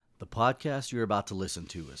podcast you're about to listen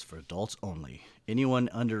to is for adults only. Anyone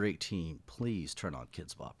under 18, please turn on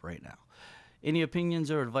Kids Bop right now. Any opinions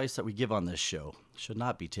or advice that we give on this show should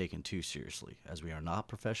not be taken too seriously, as we are not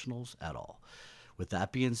professionals at all. With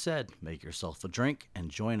that being said, make yourself a drink and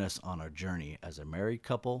join us on our journey as a married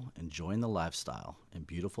couple enjoying the lifestyle in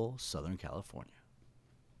beautiful Southern California.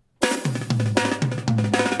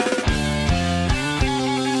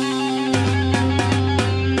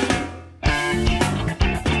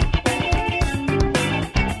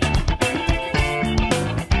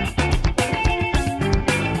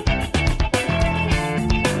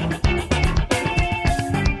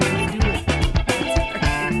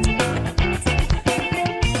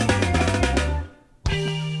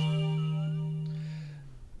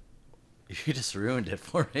 You just ruined it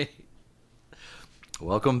for me.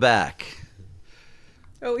 Welcome back.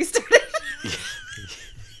 Oh, we started.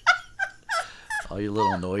 All your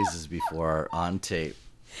little noises before are on tape.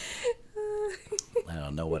 I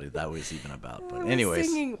don't know what that was even about, but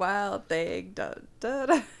anyways. Singing Wild Thing. Da, da,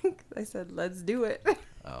 da. I said, let's do it.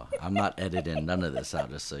 Oh, I'm not editing none of this out,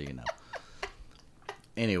 just so you know.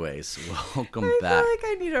 Anyways, welcome back. I feel like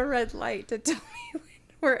I need a red light to tell me when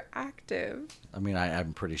we're active. I mean,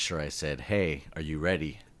 I'm pretty sure I said, hey, are you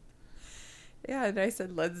ready? Yeah, and I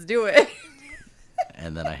said, let's do it.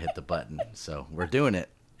 And then I hit the button. So we're doing it.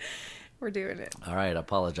 We're doing it. All right, I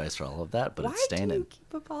apologize for all of that, but Why it's staying do you in.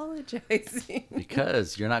 keep apologizing?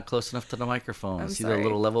 Because you're not close enough to the microphone. I'm See sorry. the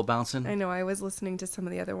little level bouncing? I know, I was listening to some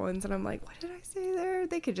of the other ones, and I'm like, what did I say there?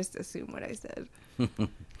 They could just assume what I said.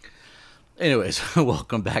 Anyways,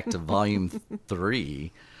 welcome back to Volume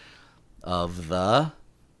 3 of the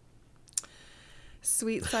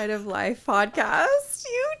Sweet Side of Life podcast.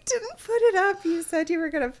 You didn't put it up. You said you were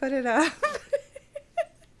going to put it up.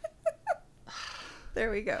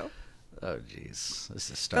 There we go. Oh, jeez. This is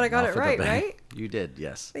But starting I got off it with a right, bang. right? You did,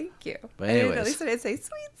 yes. Thank you. But I didn't know. At anyways. least I didn't say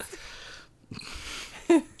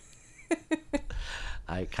sweets.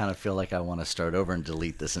 I kind of feel like I want to start over and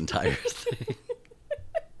delete this entire thing.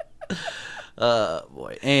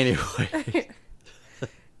 Boy. Anyway.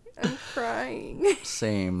 I'm crying.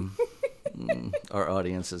 Same. Our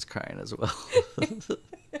audience is crying as well.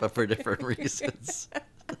 But for different reasons.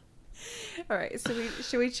 All right. So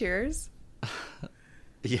should we cheers?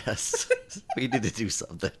 Yes. We need to do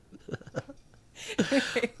something.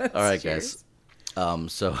 Okay, let's All right, cheers.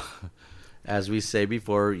 guys. So, as we say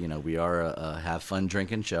before, we are a have fun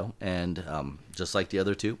drinking show. And just like the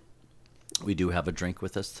other two, we do have a drink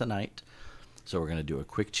with us tonight. So we're going to do a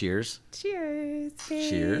quick cheers. Cheers, babe.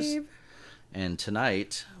 Cheers. And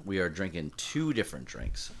tonight, we are drinking two different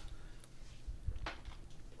drinks.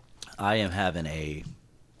 I am having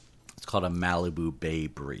it's called a Malibu Bay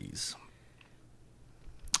Breeze.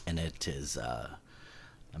 And it is a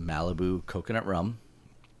Malibu coconut rum.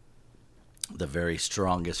 The very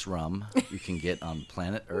strongest rum you can get on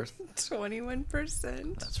planet Earth.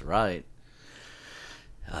 21%. That's right.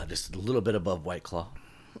 Just a little bit above White Claw.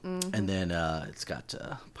 Mm-hmm. And then it's got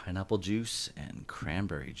pineapple juice and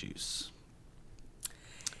cranberry juice.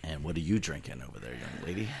 And what are you drinking over there, young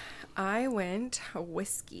lady? I went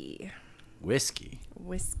whiskey. Whiskey?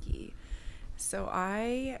 Whiskey. So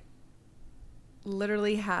I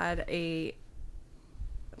literally had a,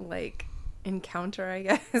 encounter, I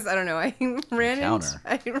guess. I don't know. I ran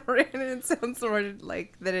in, it sounds sort of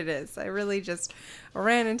like that it is. I really just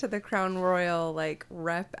ran into the Crown Royal,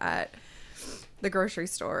 rep at the grocery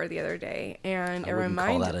store the other day, and I wouldn't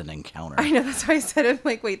call that an encounter. I know, that's why I said it.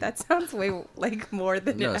 Wait, that sounds way more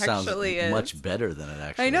than No, it it sounds actually is. much better than it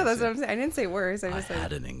actually is. I know, that's what I'm saying. I didn't say worse. I just I said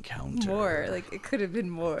had an encounter. more. It could have been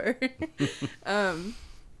more.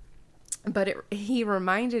 But he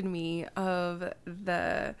reminded me of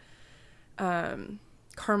the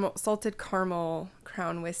salted caramel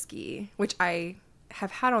Crown whiskey, which I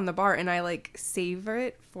have had on the bar, and I save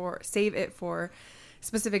it for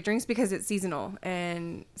specific drinks because it's seasonal,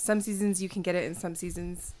 and some seasons you can get it and some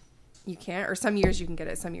seasons you can't, or some years you can get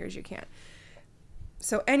it, some years you can't.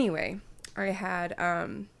 So anyway, I had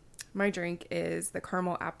my drink is the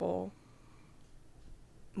caramel apple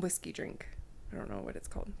whiskey drink. I don't know what it's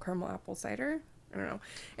called. Caramel apple cider? I don't know.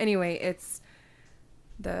 Anyway, it's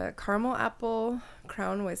the caramel apple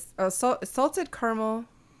Crown salted caramel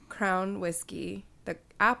Crown whiskey, the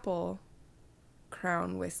apple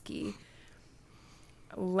Crown whiskey,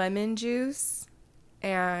 lemon juice,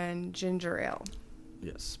 and ginger ale.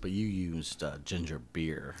 Yes, but you used ginger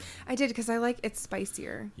beer. I did because I like it's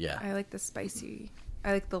spicier. Yeah. I like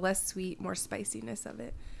I like the less sweet, more spiciness of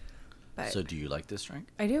it. But So do you like this drink?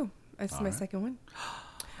 I do. It's All my right. second one.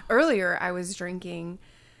 Earlier, I was drinking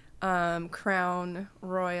Crown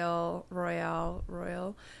Royal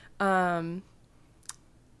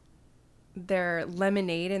Their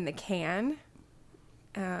lemonade in the can,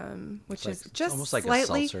 which is just almost like a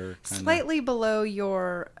slightly, seltzer, kinda. slightly below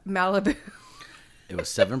your Malibu. It was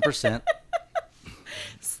 7%.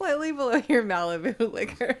 Slightly below your Malibu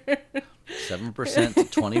liquor. 7% to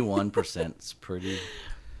 21%. It's pretty.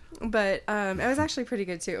 But it was actually pretty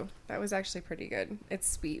good too. That was actually pretty good. It's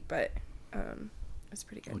sweet, but it's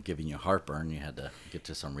pretty good. Well, giving you heartburn, you had to get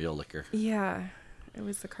to some real liquor. Yeah, it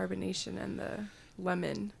was the carbonation and the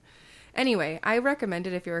lemon. Anyway, I recommend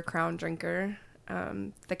it if you're a Crown drinker.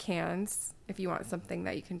 The cans, if you want something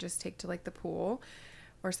that you can just take to like the pool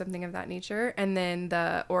or something of that nature. And then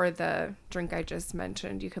the drink I just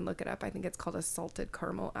mentioned, you can look it up. I think it's called a salted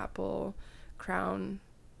caramel apple Crown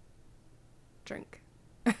drink.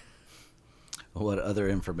 What other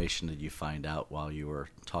information did you find out while you were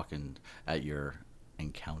talking at your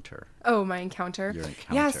encounter? Oh, my encounter. Your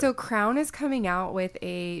encounter. Yeah, so Crown is coming out with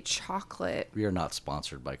a chocolate. We are not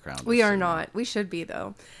sponsored by Crown. We are not. We should be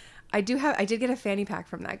though. I did get a fanny pack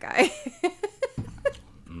from that guy.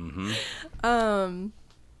 Mm-hmm.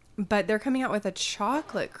 But they're coming out with a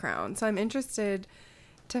chocolate Crown. So I'm interested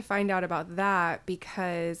to find out about that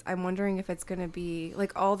because I'm wondering if it's going to be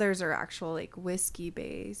like all theirs are actual like whiskey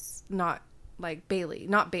base, not like Bailey,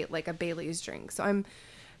 like a Bailey's drink. So I'm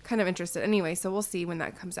kind of interested. Anyway, so we'll see when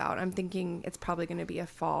that comes out. I'm thinking it's probably going to be a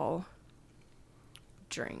fall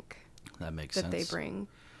drink That makes sense. that they bring.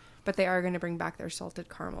 But they are going to bring back their salted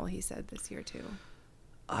caramel, he said, this year too.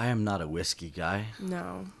 I am not a whiskey guy.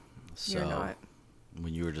 No, So you're not.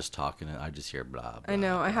 when you were just talking, I just hear blah, blah. I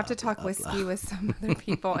know. I have to blah, talk blah, whiskey blah. with some other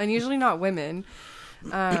people, and usually not women.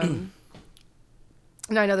 No,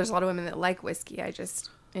 I know there's a lot of women that like whiskey. I just,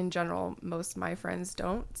 in general, most of my friends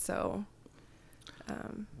don't. So,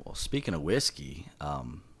 Well, speaking of whiskey,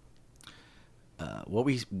 one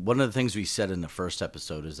of the things we said in the first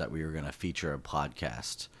episode is that we were going to feature a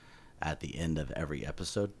podcast at the end of every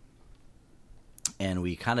episode. And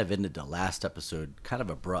we kind of ended the last episode kind of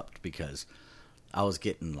abrupt because I was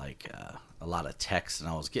getting like a lot of texts and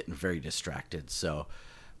I was getting very distracted. So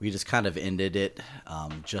we just kind of ended it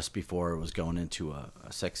just before it was going into a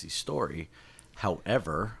sexy story.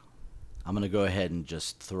 However, I'm going to go ahead and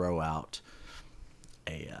just throw out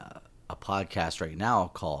a podcast right now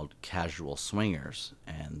called Casual Swingers,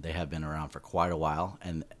 and they have been around for quite a while.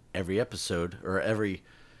 And every episode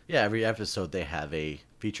they have a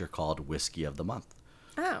feature called Whiskey of the Month.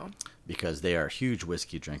 oh, Because they are huge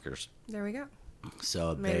whiskey drinkers. there we go.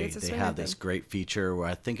 So Maybe they it's a they swinger have this thing. great feature where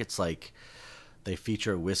I think it's like they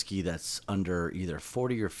feature a whiskey that's under either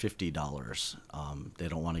 $40 or $50. They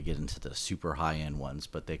don't want to get into the super high end ones,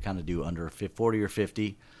 but they kind of do under 40 or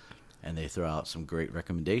 50, and they throw out some great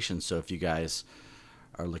recommendations. So if you guys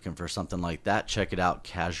are looking for something like that, check it out.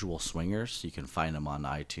 Casual Swingers. You can find them on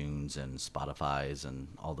iTunes and Spotify's and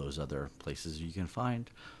all those other places you can find.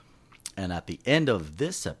 And at the end of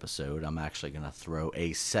this episode, I'm actually going to throw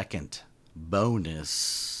a second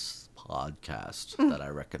bonus podcast that I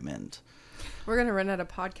recommend. We're going to run out of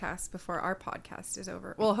podcasts before our podcast is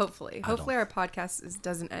over. Well, hopefully. Hopefully our podcast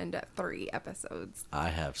doesn't end at 3 episodes. I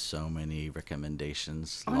have so many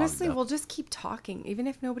recommendations. Honestly, logged up. we'll just keep talking, even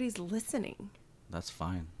if nobody's listening. That's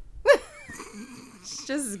fine.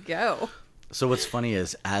 Just go. So what's funny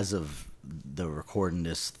is, as of the recording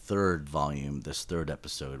this third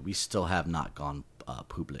episode, we still have not gone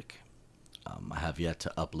public. I have yet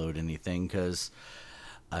to upload anything because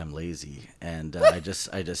I'm lazy, and I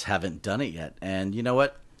just haven't done it yet. And you know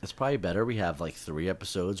what? It's probably better. We have like 3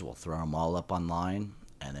 episodes. We'll throw them all up online,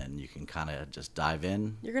 and then you can kind of just dive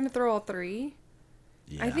in. You're going to throw all 3?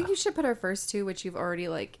 Yeah. I think you should put our first 2, which you've already,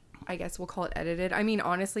 like, I guess we'll call it edited. I mean,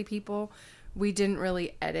 honestly, people, we didn't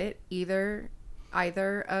really edit either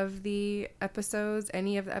of the episodes,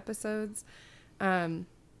 any of the episodes. And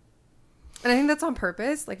I think that's on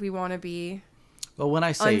purpose. Like, we want to be Well, when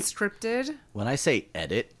I say unscripted. When I say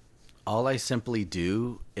edit, all I simply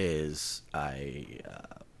do is I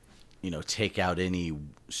take out any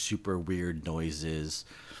super weird noises.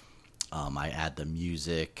 I add the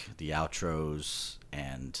music, the outros,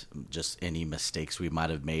 and just any mistakes we might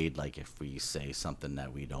have made, like if we say something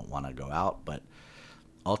that we don't want to go out. But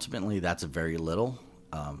ultimately, that's very little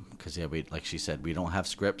because, like she said, we don't have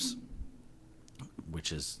scripts,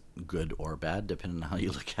 which is good or bad, depending on how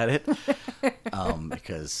you look at it,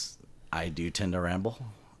 because I do tend to ramble.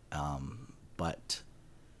 But,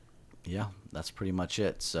 yeah, that's pretty much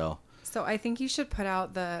it. So I think you should put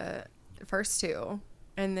out the first 2,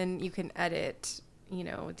 and then you can edit,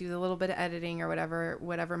 do a little bit of editing or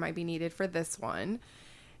whatever might be needed for this one.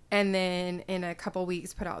 And then in a couple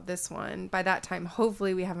weeks put out this one. By that time,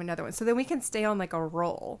 hopefully we have another one. So then we can stay on like a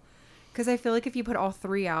roll. Because I feel like if you put all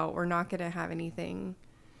 3 out, we're not going to have anything.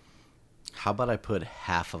 How about I put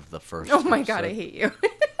half of the first? Oh my God, I hate you.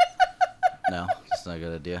 No, it's not a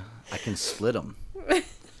good idea. I can split them.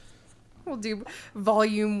 We'll do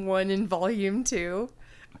volume 1 and volume 2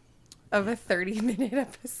 of a 30-minute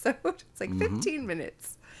episode. It's like 15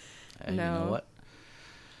 minutes. And no. You know what?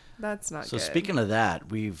 That's not so good. So speaking of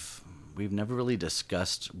that, we've never really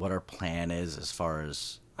discussed what our plan is as far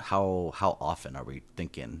as how often are we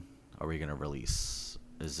thinking are we going to release?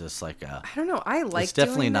 Is this like a... I don't know. I like It's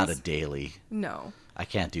definitely doing not this. A daily. No. I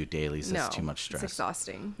can't do dailies. It's too much stress. It's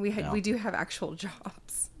exhausting. We do have actual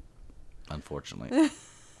jobs. Unfortunately.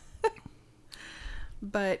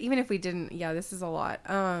 But even if we didn't, yeah, this is a lot.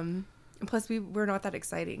 Plus, we're not that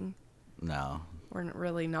exciting. No. We're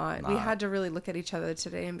really not. We had to really look at each other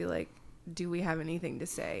today and be like, do we have anything to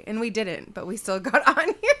say? And we didn't, but we still got on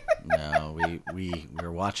here. No, we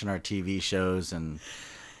were watching our TV shows and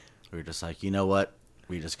we were just like, you know what?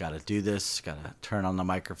 We just got to do this. Got to turn on the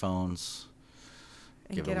microphones.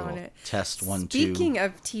 And give get a little on it. Test 1, 2. Speaking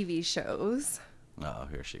of TV shows. Oh,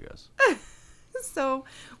 here she goes. So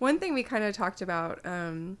one thing we kind of talked about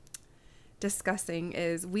discussing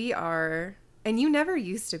is we are, and you never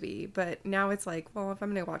used to be, but now it's like, well, if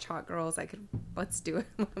I'm going to watch Hot Girls, let's do it.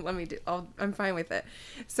 I'm fine with it.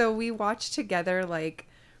 So we watch together like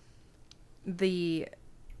the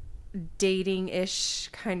dating-ish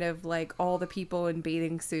kind of like all the people in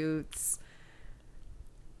bathing suits.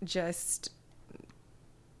 Just,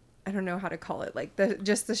 I don't know how to call it. Like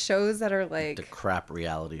the shows that are like the crap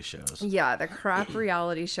reality shows. Yeah, the crap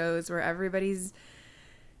reality shows where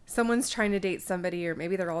someone's trying to date somebody, or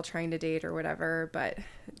maybe they're all trying to date or whatever, but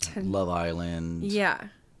Love Island. Yeah.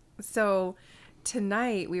 So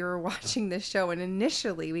tonight we were watching this show, and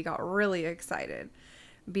initially we got really excited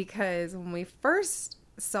because when we first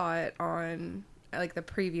saw it on like the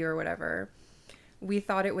preview or whatever, we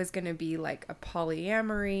thought it was going to be like a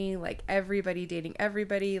polyamory, like everybody dating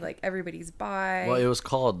everybody, like everybody's bi. Well, it was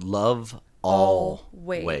called Love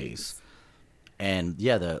Always. And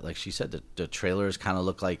yeah, like she said, the trailers kind of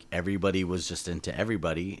looked like everybody was just into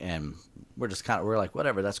everybody, and we're like,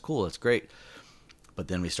 whatever, that's cool, that's great. But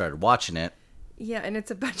then we started watching it. Yeah, and it's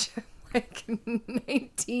a bunch of like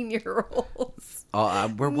 19-year-olds.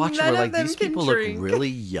 We're watching. We're like, these people drink. look really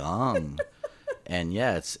young. And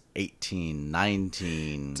yeah, it's 18,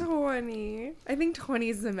 19. 20. I think 20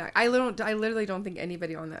 is the max. I literally don't think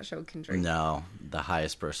anybody on that show can drink. No, the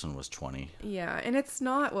highest person was 20. Yeah, and it's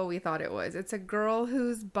not what we thought it was. It's a girl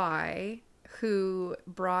who's bi who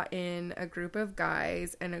brought in a group of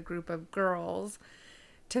guys and a group of girls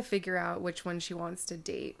to figure out which one she wants to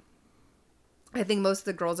date. I think most of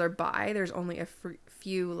the girls are bi. There's only a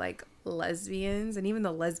few like lesbians, and even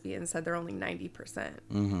the lesbians said they're only 90%.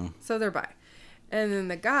 Mm-hmm. So they're bi. And then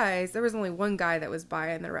the guys, there was only one guy that was bi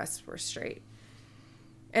and the rest were straight.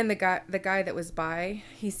 And the guy that was bi,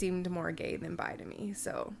 he seemed more gay than bi to me.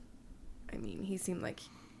 So, I mean, he seemed like...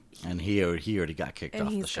 And he already got kicked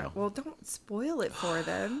off the show. Well, don't spoil it for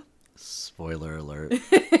them. Spoiler alert.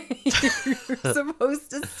 You're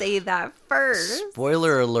supposed to say that first.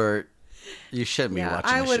 Spoiler alert. You shouldn't be watching the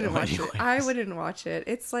show I wouldn't watch anyways. it. I wouldn't watch it.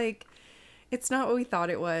 It's like... It's not what we thought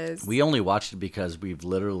it was. We only watched it because we've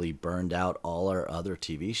literally burned out all our other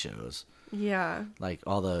TV shows. Yeah. Like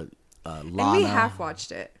all the Lana. And we half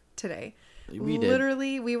watched it today. We did.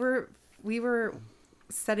 Literally, we were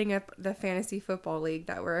setting up the fantasy football league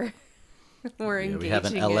that we're engaging in. We have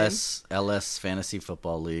an LS fantasy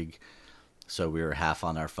football league. So we were half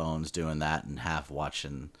on our phones doing that and half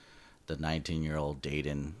watching the 19-year-old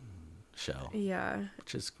dating show. Yeah.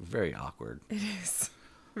 Which is very awkward. It is.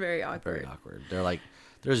 Very awkward. Very awkward. They're like,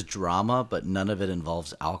 there's drama, but none of it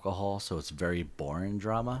involves alcohol, so it's very boring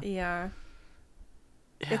drama. Yeah.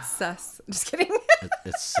 It's sus. Just kidding.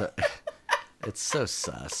 It's so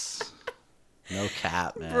sus. No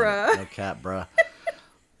cap, man. Bruh. No cap, bruh. All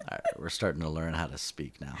right, we're starting to learn how to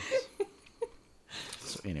speak now.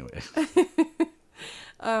 So anyway.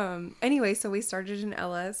 Anyway, so we started an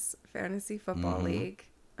LS fantasy football league.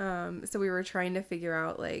 So we were trying to figure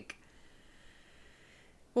out like,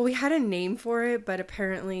 well, we had a name for it, but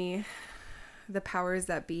apparently the powers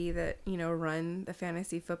that be that, run the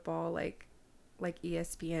fantasy football, like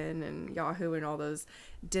ESPN and Yahoo and all those,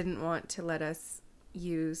 didn't want to let us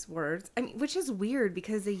use words. I mean, which is weird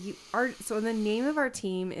because so the name of our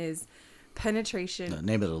team is Penetration. The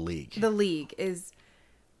name of the league. The league is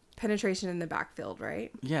Penetration in the Backfield, right?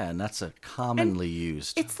 Yeah, and that's a commonly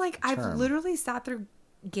used It's like term. I've literally sat through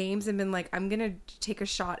games and been like, I'm gonna take a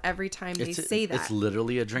shot every time they say that. It's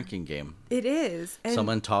literally a drinking game. It is. And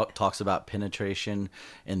someone talks about penetration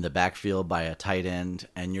in the backfield by a tight end,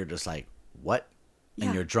 and you're just like, what? And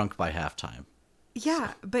Yeah. you're drunk by halftime.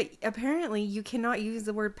 yeah, but apparently you cannot use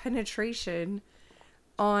the word penetration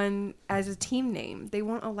on as a team name. They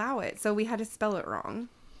won't allow it. So we had to spell it wrong.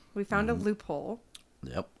 We found a loophole.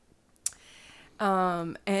 Yep.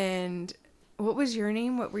 And what was your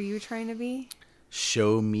name? What were you trying to be?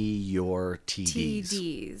 Show me your TDs.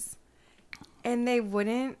 TDs. And they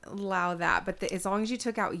wouldn't allow that, but as long as you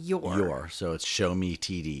took out your. So it's show me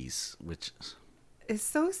TDs, which It's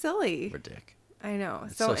so silly. is ridiculous. I know.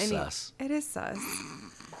 It's so sus. It is sus.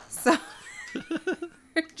 So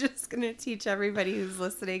we're just going to teach everybody who's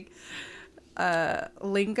listening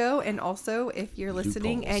lingo. And also, if you're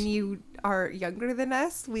listening Loopholes. and you are younger than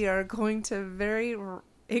us, we are going to very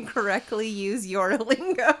incorrectly use your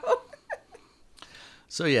lingo.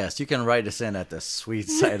 So yes, you can write us in at the Sweet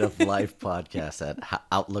Side of Life podcast at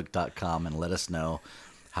outlook.com and let us know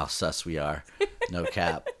how sus we are. No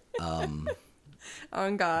cap. On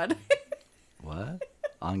God. What?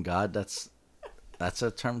 On God? That's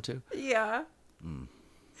a term too? Yeah.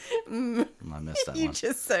 I missed that You one.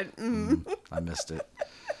 just said, I missed it.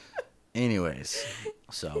 Anyways,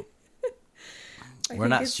 so I we're think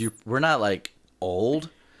not it's we're not like old,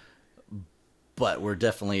 but we're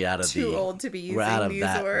definitely out of too old to be we're out using of these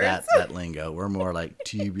that, words. that lingo. We're more like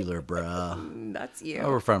tubular, bruh. That's you. Oh,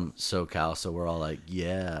 we're from SoCal, so we're all like,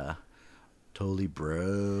 yeah, totally,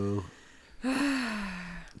 bro.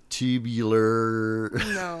 Tubular.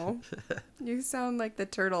 No. You sound like the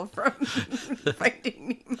turtle from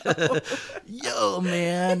Finding Nemo. Yo,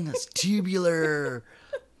 man, it's tubular.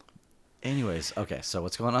 Anyways, okay, so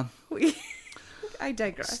what's going on? I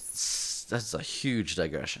digress. That's a huge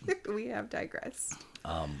digression. We have digressed.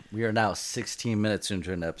 We are now 16 minutes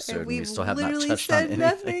into an episode, and we we've still have not literally touched on said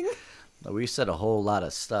anything. nothing. We said a whole lot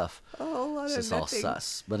of stuff. A whole lot It's of just all nothing.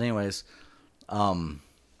 sus. But anyways,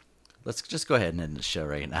 let's just go ahead and end the show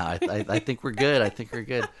right now. I think we're good. I think we're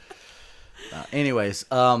good. Anyways,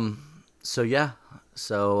 so yeah.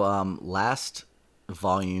 So last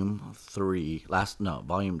volume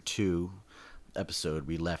 2 episode,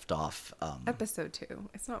 we left off. Episode 2.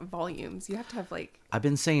 It's not volumes. You have to have like. I've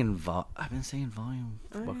been saying volume.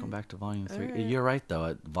 Welcome back to volume 3. right. You're right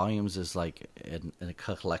though. Volumes is like a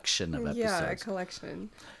collection of episodes. Yeah, a collection.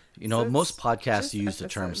 You know, So most it's podcasts just use the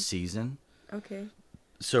term episodes. season. Okay.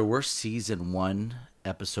 So we're season 1,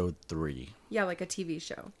 episode 3. Yeah, like a TV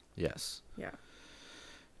show. Yes. Yeah.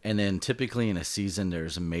 And then typically in a season,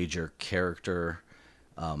 there's a major character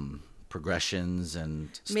progressions and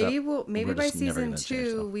stuff. Maybe We're by just never season gonna change 2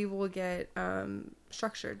 stuff. we will get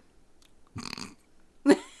structured.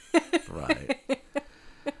 Right.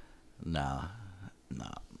 No.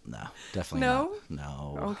 Definitely No?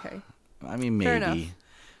 not. No. Okay. I mean, Fair maybe. enough.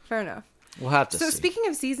 Fair enough. We'll have to So see. speaking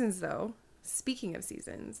of seasons,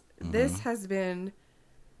 this has been.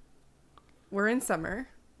 We're in summer,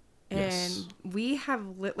 and Yes. we have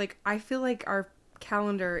I feel like our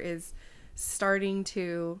calendar is starting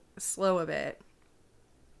to slow a bit,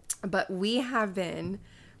 but we have been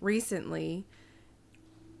recently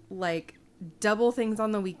like double things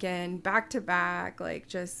on the weekend, back to back. Like,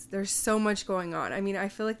 just there's so much going on. I mean, I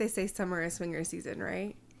feel like they say summer is swinger season,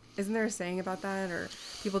 right? Isn't there a saying about that, or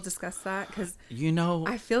people discuss that? Because You know,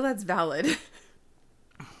 I feel that's valid.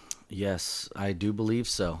 yes, I do believe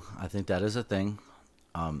so. I think that is a thing,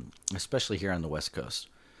 especially here on the West Coast,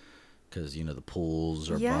 because you know the pools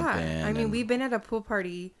are Yeah, bumping. I mean, and- we've been at a pool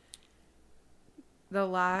party the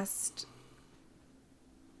last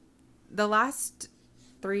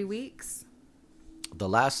 3 weeks. the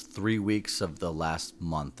last 3 weeks of the last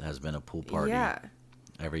month has been a pool party. Yeah,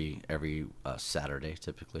 Every Saturday,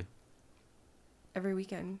 typically. every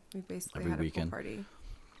weekend we've basically Every had a weekend. pool party.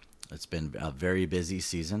 It's been a very busy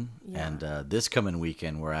season, Yeah. and this coming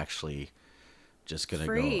weekend we're actually just gonna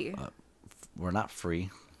Free. go. We're not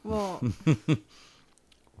free. Well,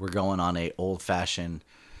 We're going on a old-fashioned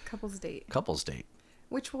couples date, couples date.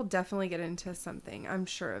 which we'll definitely get into something. I'm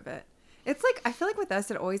sure of it. It's like, I feel like with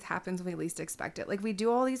us, it always happens when we least expect it. Like, we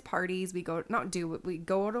do all these parties. We go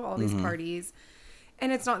to all these parties.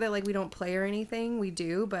 And it's not that, like, we don't play or anything. We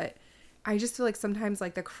do. But I just feel like sometimes,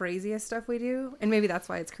 like, the craziest stuff we do, and maybe that's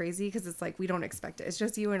why it's crazy, because it's like we don't expect it. It's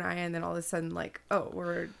just you and I, and then all of a sudden, like, oh,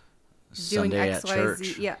 we're doing Sunday X, at Y, church.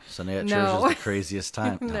 Z. Yeah. Sunday at No. church is the craziest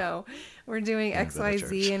time. No, we're doing don't go to X, Y,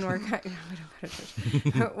 Z, church. and we're no, we don't go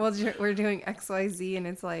to church. Well, we're doing X, Y, Z, and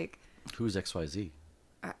it's like Who's XYZ?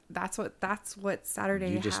 that's what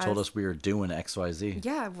Saturday. You just has. told us we were doing XYZ.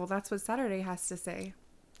 Yeah, well, that's what Saturday has to say.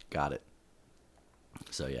 Got it.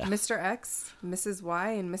 So yeah. Mr. X, Mrs. Y,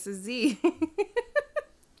 and Mrs. Z.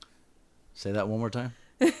 Say that one more time.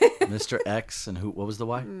 Mr. X and who? What was the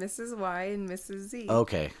Y? Mrs. Y and Mrs. Z.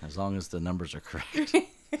 Okay, as long as the numbers are correct.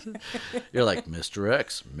 You're like Mr.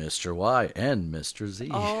 X, Mr. Y, and Mr. Z.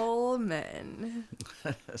 All men.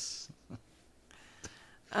 Yes.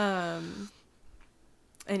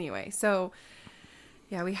 Anyway, so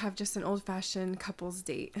yeah, we have just an old-fashioned couples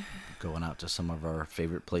date. Going out to some of our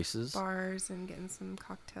favorite places. Bars and getting some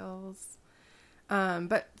cocktails.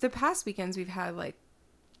 But the past weekends we've had like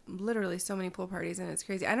literally so many pool parties, and it's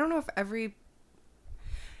crazy. I don't know if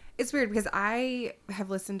it's weird because I have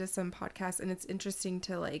listened to some podcasts, and it's interesting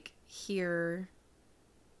to like hear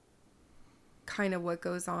kind of what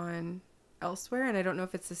goes on elsewhere, and I don't know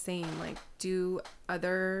if it's the same. Like, do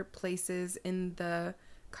other places in the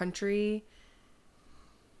country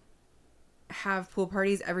have pool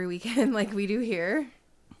parties every weekend like we do here?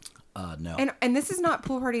 No. And this is not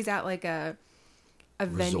pool parties at like a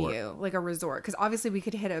Resort. venue, like a resort, because obviously we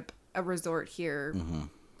could hit up a resort here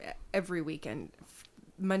every weekend,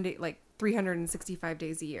 Monday, like 365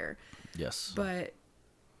 days a year. Yes. But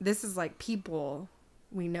this is like people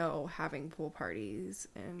we know having pool parties.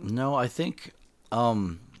 And No, I think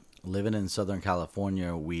living in Southern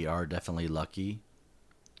California, we are definitely lucky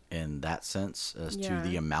in that sense as to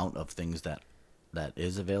the amount of things that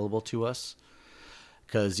is available to us.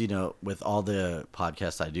 Because, you know, with all the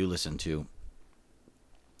podcasts I do listen to,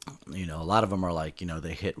 you know, a lot of them are like, you know,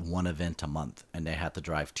 they hit one event a month and they have to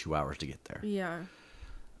drive 2 hours to get there. Yeah.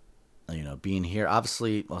 You know, being here,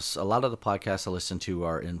 obviously, a lot of the podcasts I listen to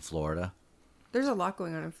are in Florida. There's a lot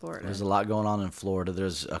going on in Florida. There's a lot going on in Florida.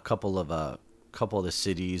 There's a couple of the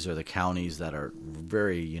cities or the counties that are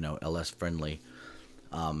very, you know, LS friendly.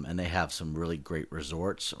 And they have some really great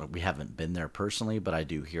resorts. We haven't been there personally, but I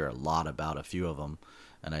do hear a lot about a few of them.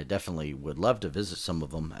 And I definitely would love to visit some of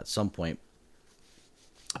them at some point.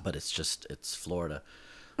 But it's Florida.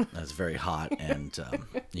 It's very hot. And,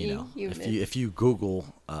 you know, if you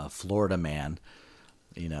Google Florida man,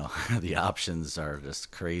 you know, the options are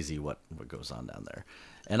just crazy what goes on down there.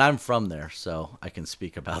 And I'm from there, so I can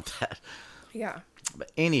speak about that. Yeah.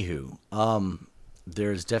 But anywho,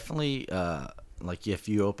 there's definitely... like if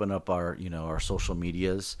you open up our social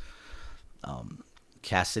medias,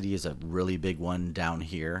 Cassidy is a really big one down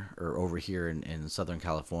here or over here in Southern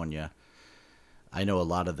California. I know a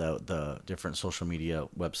lot of the different social media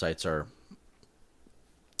websites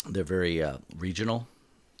they're very regional.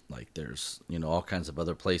 Like there's, you know, all kinds of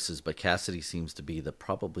other places, but Cassidy seems to be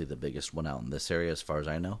probably the biggest one out in this area as far as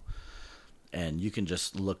I know. And you can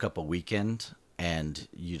just look up a weekend and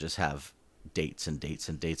you just have dates and dates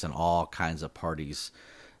and dates and all kinds of parties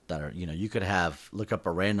that are, you know, you could look up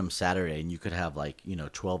a random Saturday and you could have like, you know,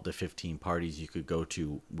 12 to 15 parties you could go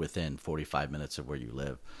to within 45 minutes of where you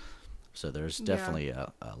live. So there's definitely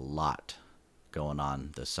a lot going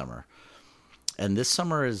on this summer. And this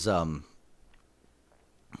summer is,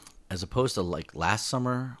 as opposed to like last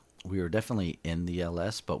summer, we were definitely in the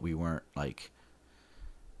LS, but we weren't like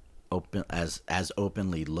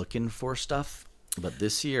openly looking for stuff. But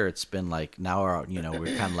this year it's been like now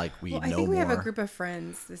we're kind of like we know more. I think we have a group of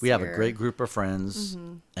friends this we year. have a great group of friends,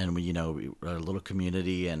 and we're a little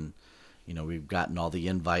community, and you know we've gotten all the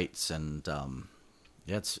invites, and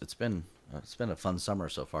it's been a fun summer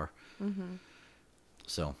so far.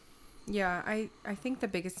 So yeah, I think the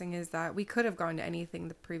biggest thing is that we could have gone to anything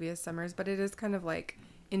the previous summers, but it is kind of like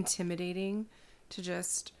intimidating to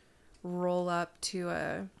just roll up to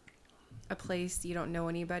a place you don't know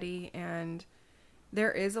anybody. And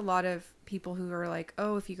there is a lot of people who are like,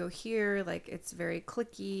 oh, if you go here, like it's very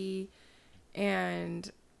cliquey. And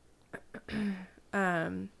I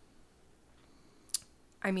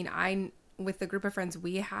mean, with the group of friends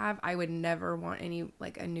we have, I would never want a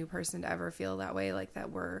new person to ever feel that way, like that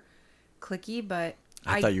we're cliquey. But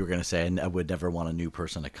I thought you were going to say I would never want a new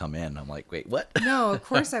person to come in. I'm like, wait, what? No, of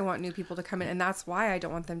course I want new people to come in, and that's why I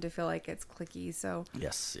don't want them to feel like it's cliquey. So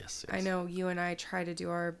yes. I know you and I try to do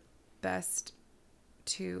our best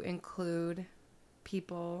to include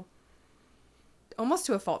people, almost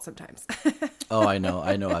to a fault sometimes. Oh, I know.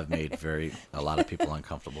 I've made a lot of people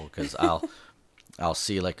uncomfortable because I'll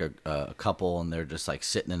see like a couple and they're just like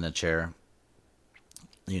sitting in a chair,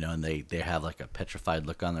 you know, and they have like a petrified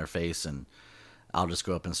look on their face, and I'll just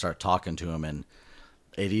go up and start talking to them, and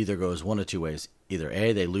it either goes one of two ways. Either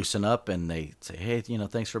A, they loosen up and they say, hey, you know,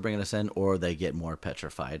 thanks for bringing us in, or they get more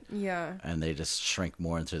petrified. Yeah. And they just shrink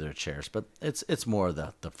more into their chairs. But it's more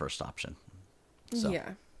the first option. So. Yeah.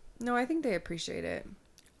 No, I think they appreciate it.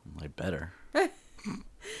 I better.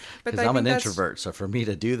 Because I'm an introvert, so for me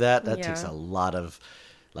to do that takes a lot of,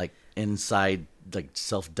 like, inside like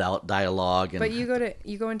self-doubt dialogue. And But you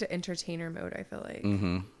go into entertainer mode, I feel like.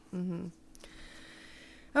 Mm-hmm.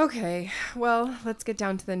 Okay, well, let's get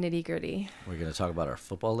down to the nitty gritty. We're gonna talk about our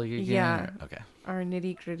football league again. Yeah. Okay. Our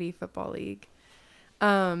nitty gritty football league.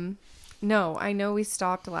 No, I know we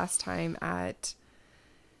stopped last time at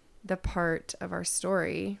the part of our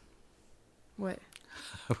story. What?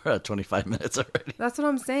 We're at 25 minutes already. That's what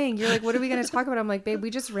I'm saying. You're like, what are we going to talk about? I'm like, babe, we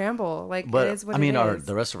just ramble. Like, But it is what I mean, it is.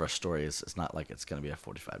 the rest of our story is, it's not like it's going to be a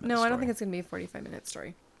 45 minute No, story. I don't think it's going to be a 45-minute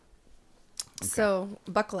story. Okay. So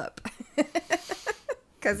buckle up.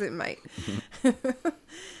 Because it might.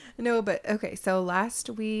 No, but okay. So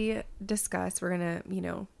last we discussed, we're going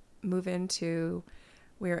to, move into,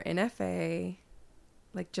 we're in FA.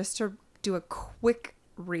 Like, just to do a quick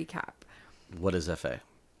recap. What is FA?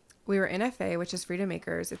 We were in FA, which is Freedom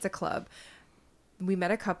Makers. It's a club. We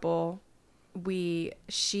met a couple.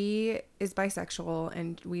 She is bisexual,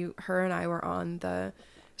 and her and I were on the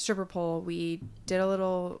stripper pole. We did a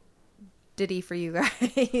little ditty for you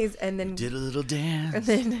guys, and then Did a little dance,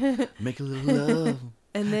 and then make a little love,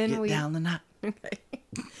 and then get we down the night. Okay.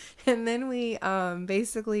 And then we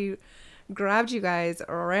basically grabbed you guys,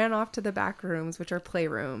 ran off to the back rooms, which are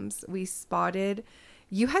playrooms. We spotted.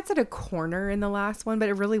 You had said a corner in the last one, but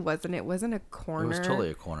it really wasn't. It wasn't a corner. It was totally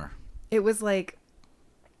a corner. It was like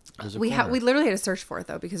we corner. literally had to search for it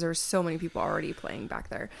though, because there were so many people already playing back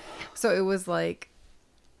there. So it was like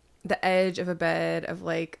the edge of a bed, of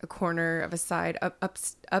like a corner of a side,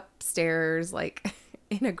 upstairs, like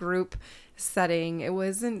in a group setting. It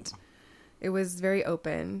was very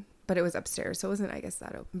open, but it was upstairs, so it wasn't, I guess,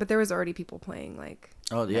 that open. But there was already people playing, like.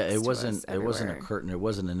 Oh yeah, it wasn't a everywhere. curtain. It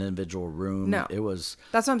wasn't an individual room. No, it was.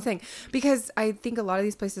 That's what I'm saying, because I think a lot of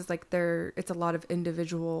these places, like, it's a lot of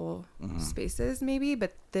individual spaces, maybe,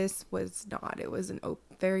 but this was not. It was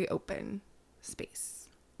very open space.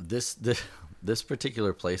 This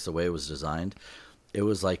particular place, the way it was designed, it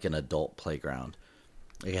was like an adult playground.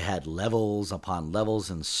 It had levels upon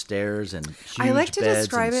levels and stairs and huge I like to beds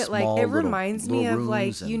describe and it like, small it reminds me little of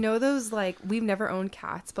like, rooms those, like, we've never owned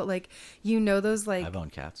cats, but like, those like, I've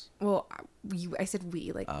owned cats. well, I said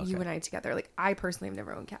we, like, Oh, okay. you and I together, like, I personally have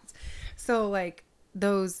never owned cats. So like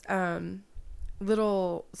those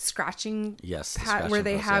little scratching where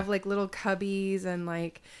they have like little cubbies, and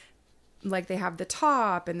like they have the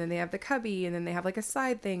top, and then they have the cubby, and then they have like a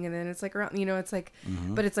side thing, and then it's like around, it's like,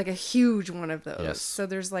 but it's like a huge one of those. Yes. So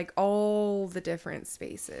there's like all the different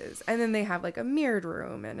spaces, and then they have like a mirrored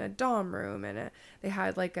room and a dom room, and they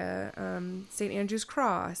had like a St. Andrew's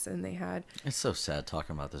cross, and they had. It's so sad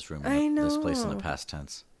talking about this room. This place in the past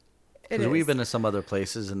tense. Because we've been to some other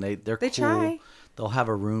places, and they're cool. Try. They'll have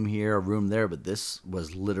a room here, a room there, but this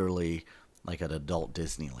was literally like an adult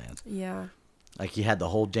Disneyland. Yeah. Like, you had the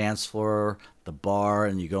whole dance floor, the bar,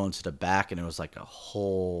 and you go into the back, and it was like a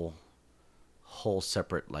whole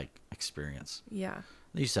separate, like, experience. Yeah.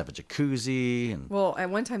 They used to have a jacuzzi. And Well, at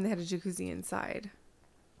one time they had a jacuzzi inside.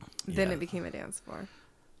 Then Yeah. it became a dance floor.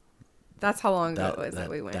 That's how long ago it was that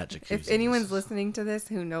we went. that jacuzzi If anyone's was- listening to this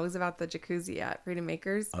who knows about the jacuzzi at Freedom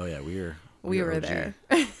Makers, oh, yeah, we were OG. there.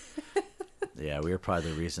 Yeah, we were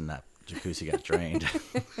probably the reason that jacuzzi got drained.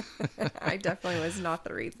 I definitely was not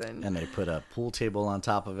the reason. And they put a pool table on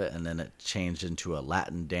top of it, and then it changed into a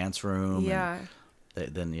Latin dance room. Yeah.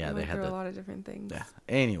 And they Went had through a lot of different things. Yeah.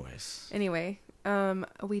 Anyways. Anyway,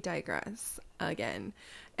 we digress again.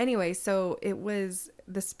 Anyway, so it was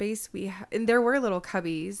the space and there were little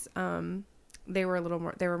cubbies. They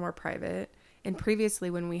were more private. And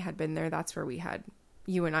previously when we had been there, that's where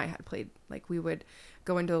you and I had played. Like, we would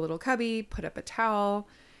go into a little cubby, put up a towel,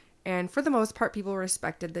 and for the most part, people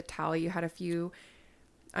respected the towel. You had a few,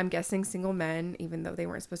 I'm guessing, single men, even though they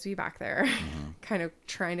weren't supposed to be back there, kind of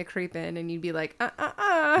trying to creep in, and you'd be like,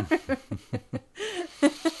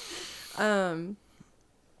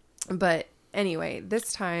 But anyway,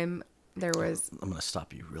 this time there was. I'm going to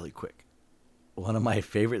stop you really quick. One of my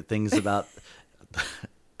favorite things about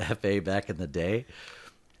FA back in the day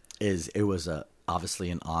is it was obviously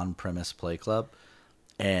an on-premise play club,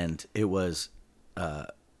 and it was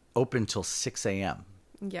open till 6 a.m.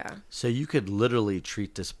 Yeah. So you could literally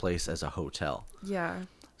treat this place as a hotel. Yeah.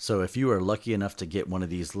 So if you were lucky enough to get one of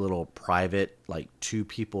these little private, like,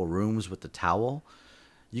 2-people rooms with the towel,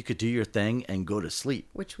 you could do your thing and go to sleep.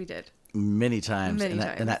 Which we did. Many times. Many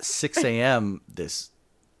And at 6 a.m.,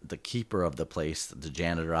 the keeper of the place, the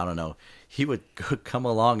janitor, I don't know, he would come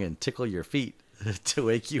along and tickle your feet to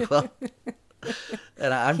wake you up.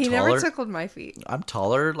 And I'm he taller. never tickled my feet. I'm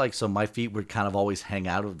taller, like, so my feet would kind of always hang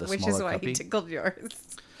out of the Which smaller is why cuppy. he tickled yours.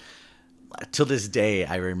 Till this day,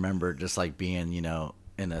 I remember just, like, being,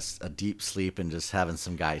 in a deep sleep and just having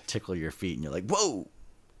some guy tickle your feet and you're like, whoa,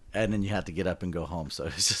 and then you have to get up and go home. So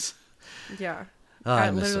it's just Yeah. I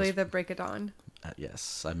At miss literally those. the break of dawn.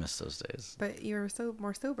 Yes, I miss those days. But you were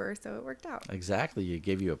more sober, so it worked out. Exactly. It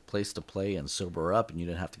gave you a place to play and sober up, and you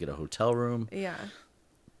didn't have to get a hotel room. Yeah.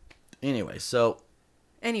 Anyway,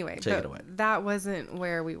 take it away. That wasn't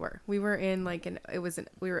where we were. We were in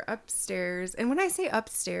we were upstairs. And when I say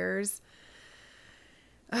upstairs,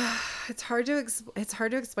 it's hard to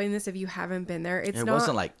explain this if you haven't been there. It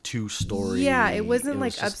wasn't like 2-story. Yeah, it wasn't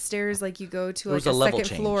like just upstairs like you go to it like was a a level second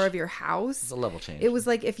change. floor of your house. It's a level change. It was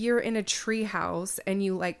like if you're in a tree house and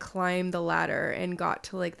you like climbed the ladder and got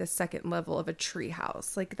to like the second level of a tree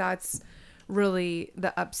house. Like that's really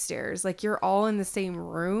the upstairs. Like you're all in the same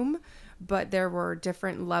room, but there were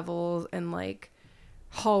different levels and like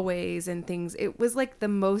hallways and things. It was like the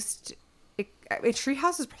most a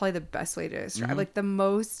treehouse is probably the best way to describe like the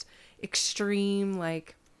most extreme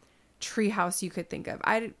like treehouse you could think of.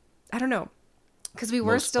 I don't know, because we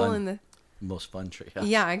were still in the most fun treehouse.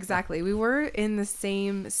 Yeah, exactly. We were in the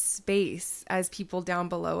same space as people down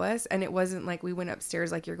below us, and it wasn't like we went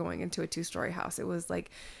upstairs like you're going into a 2-story house. It was like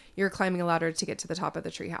you're climbing a ladder to get to the top of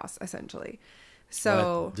the treehouse, essentially.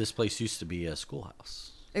 So this place used to be a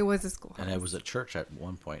schoolhouse. it was a schoolhouse, And it was a church at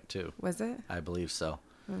one point too. was it? I believe so.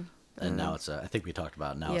 And now it's I think we talked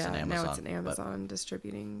about it. Now it's an Amazon. Now it's an but- Amazon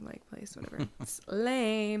distributing like place, whatever. It's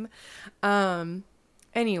lame.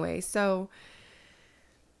 Anyway, so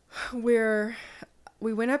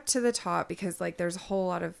we went up to the top because like there's a whole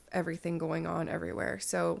lot of everything going on everywhere.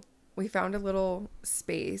 So we found a little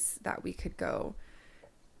space that we could go.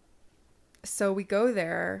 So we go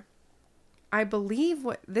there. I believe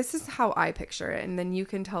this is how I picture it, and then you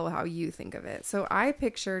can tell how you think of it. So I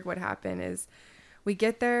pictured what happened is we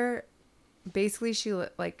get there, basically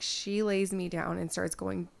she lays me down and starts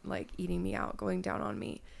going like eating me out, going down on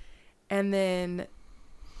me. And then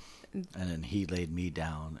he laid me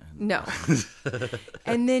down. No.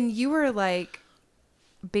 And then you were like,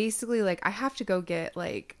 basically like, I have to go get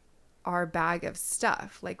like our bag of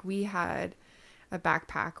stuff. Like we had a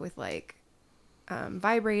backpack with like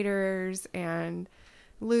vibrators and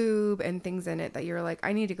lube and things in it that you're like,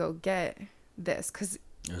 I need to go get this because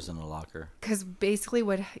it was in a locker. Because basically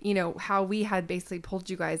how we had basically pulled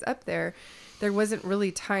you guys up there wasn't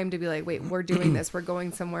really time to be like, wait, we're doing this, we're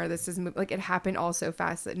going somewhere, this is like, it happened all so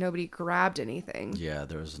fast that nobody grabbed anything. Yeah,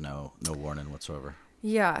 there was no warning whatsoever.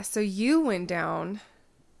 Yeah, so you went down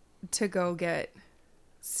to go get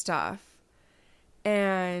stuff,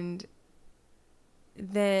 and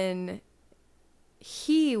then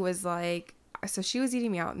he was like, so she was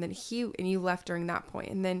eating me out, and then you left during that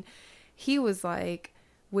point, and then he was like,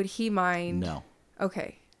 would he mind? No.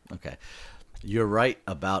 Okay. You're right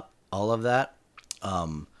about all of that.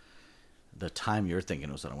 The time you're thinking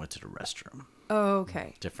was that I went to the restroom. Oh,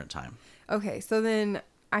 okay. Different time. Okay, so then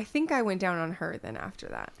I think I went down on her then after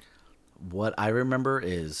that. What I remember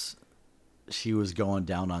is she was going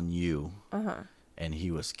down on you, and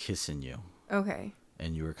he was kissing you. Okay.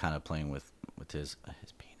 And you were kind of playing with his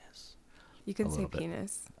penis. You can say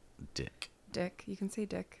penis. Dick. Dick. You can say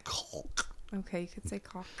dick. Cock. Okay, you could say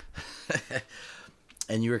cock.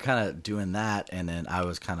 And you were kind of doing that, and then I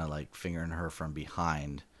was kind of like fingering her from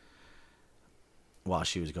behind while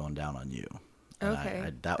she was going down on you. And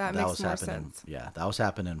okay, that makes was more happening. sense. Yeah, that was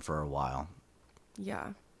happening for a while.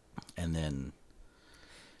 Yeah. And then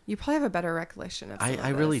you probably have a better recollection of some I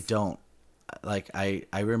of really this. don't. Like I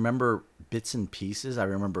remember bits and pieces. I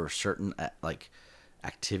remember certain like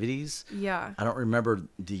activities. Yeah. I don't remember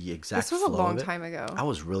the exact. This was a flow long of it. time ago. I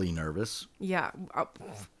was really nervous. Yeah.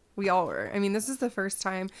 We all were. I mean, this is the first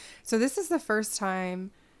time. So this is the first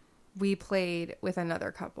time we played with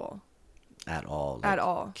another couple. At all. At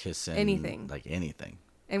all. Kissing. Anything. Like anything.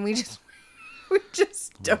 And we just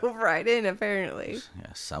dove right in, apparently.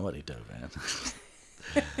 Yeah, somebody dove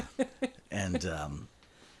in. And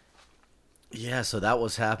yeah, so that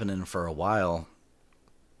was happening for a while.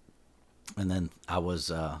 And then I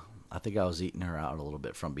think I was eating her out a little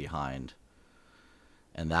bit from behind.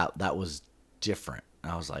 And that was different.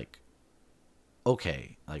 And I was like,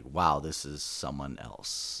 okay, like, wow, this is someone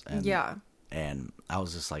else. And, yeah. And I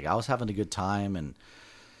was just like, I was having a good time.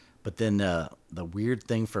 But then the weird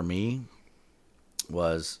thing for me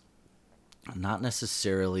was not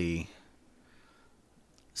necessarily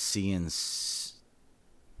seeing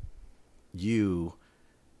you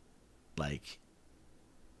like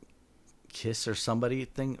kiss or somebody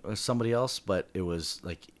else, but it was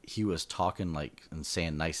like he was talking like and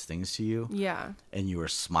saying nice things to you. Yeah. And you were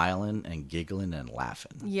smiling and giggling and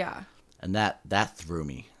laughing. Yeah. And that threw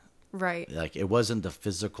me. Right. Like, it wasn't the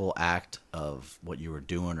physical act of what you were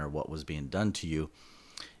doing or what was being done to you.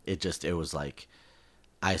 It was like,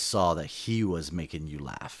 I saw that he was making you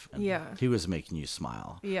laugh. And Yeah. he was making you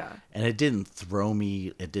smile. Yeah. And it didn't throw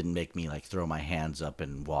me. It didn't make me like throw my hands up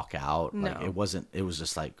and walk out. No. Like, it wasn't. It was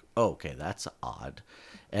just like, oh, okay, that's odd.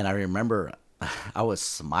 And I remember I was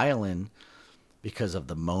smiling because of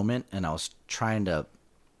the moment, and I was trying to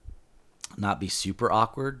not be super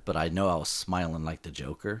awkward, but I know I was smiling like the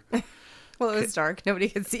Joker. Well, it was dark. Nobody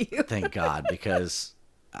could see you. Thank God, because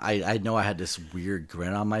I know I had this weird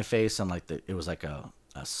grin on my face, and like it was like I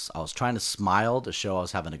was trying to smile to show I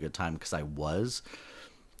was having a good time, because I was,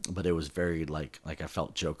 but it was very like I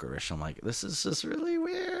felt Jokerish. I'm like, this is just really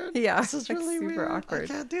weird. Yeah, this is like really super weird. awkward.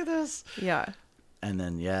 I can't do this. Yeah. And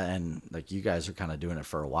then and like you guys are kind of doing it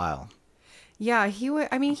for a while. Yeah, he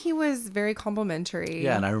was very complimentary.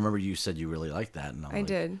 Yeah, and I remember you said you really liked that, and I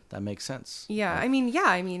did. That makes sense. Yeah, Like,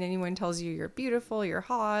 I mean, anyone tells you you're beautiful, you're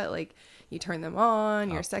hot, like you turn them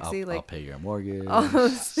on, you're sexy, I'll pay your mortgage. all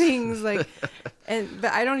those things, like,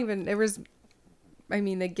 but I don't even. It was, I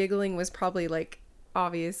mean, the giggling was probably like,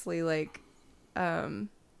 obviously like, slightly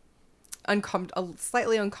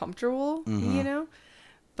uncomfortable, Mm-hmm. you know,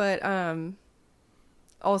 but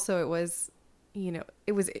also it was,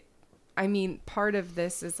 it was. I mean, part of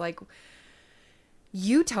this is like,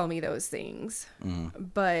 you tell me those things,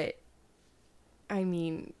 but I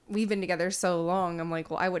mean, we've been together so long. I'm like,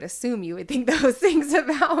 well, I would assume you would think those things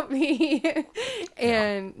about me.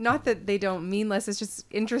 And not that they don't mean less. It's just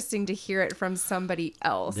interesting to hear it from somebody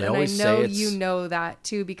else. They And I always know say you know that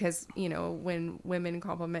too, because, when women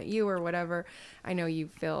compliment you or whatever, I know you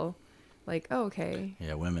feel like, oh, okay.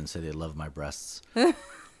 Yeah, women say they love my breasts.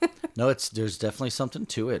 No, there's definitely something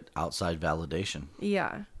to it, outside validation.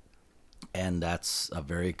 Yeah. And that's a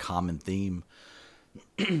very common theme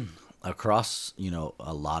across,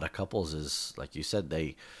 a lot of couples is, like you said,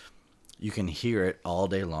 you can hear it all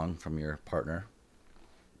day long from your partner,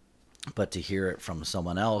 but to hear it from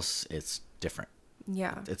someone else, it's different.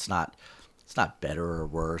 Yeah. It's not better or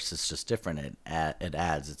worse. It's just different. It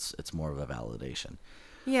adds, it's more of a validation.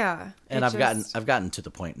 Yeah. And I've gotten to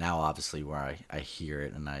the point now, obviously, where I hear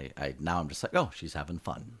it, and now I'm just like, oh, she's having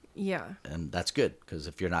fun. Yeah. And that's good, because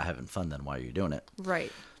if you're not having fun, then why are you doing it?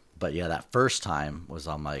 Right. But yeah, that first time was,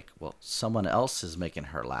 I'm like, well, someone else is making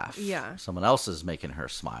her laugh. Yeah. Someone else is making her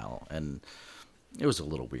smile. And it was a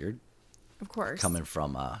little weird. Of course. Coming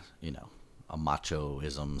from a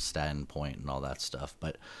machoism standpoint and all that stuff.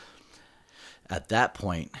 But at that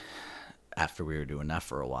point, after we were doing that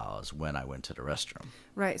for a while, is when I went to the restroom.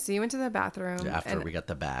 Right. So you went to the bathroom. After we got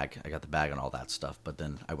the bag. I got the bag and all that stuff. But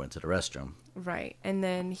then I went to the restroom. Right. And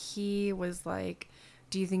then he was like,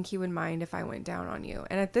 do you think he would mind if I went down on you?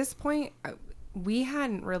 And at this point, we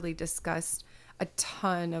hadn't really discussed a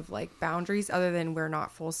ton of like boundaries, other than we're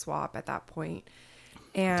not full swap at that point.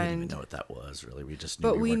 And Didn't even know what that was, really. We just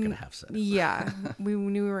knew we weren't going to have sex. Yeah. We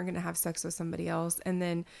knew we weren't going to have sex with somebody else. And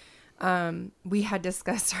then we had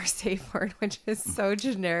discussed our safe word, which is so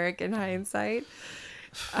generic in hindsight.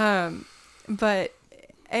 But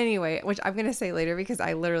anyway, which I'm going to say later because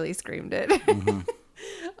I literally screamed it.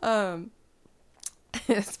 Mm-hmm.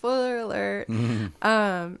 Spoiler alert.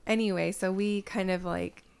 Mm-hmm. Anyway, so we kind of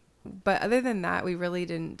like, but other than that, we really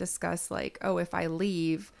didn't discuss like, oh, if I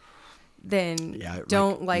leave, then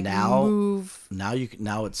don't like now, move. Now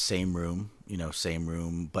it's same room,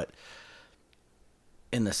 but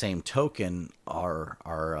in the same token, our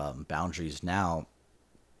boundaries now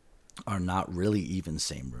are not really even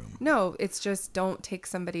same room. No, it's just don't take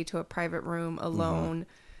somebody to a private room alone.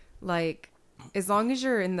 Like, as long as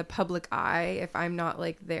you're in the public eye, if I'm not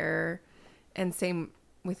like there, and same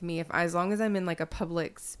with me, as long as I'm in like a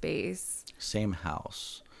public space. Same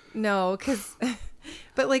house. No, because,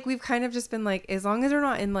 but like we've kind of just been like, as long as we're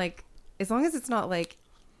not in like, as long as it's not like,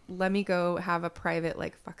 let me go have a private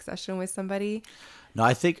like fuck session with somebody. No,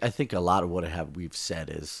 I think a lot of what we've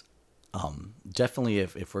said is, definitely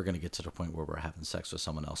if we're going to get to the point where we're having sex with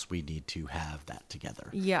someone else, we need to have that together.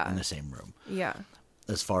 Yeah. In the same room. Yeah.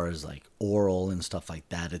 As far as like oral and stuff like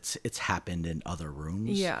that, it's happened in other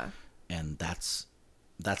rooms. Yeah. And it's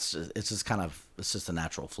just a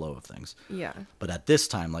natural flow of things. Yeah. But at this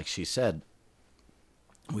time, like she said,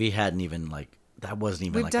 we hadn't even like, that wasn't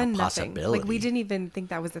even We've like done a nothing. possibility. Like we didn't even think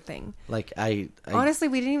that was a thing. Like I honestly,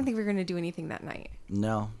 we didn't even think we were going to do anything that night.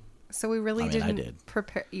 No. So we really I didn't did.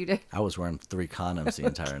 prepare. You did. I was wearing 3 condoms the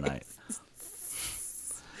entire night.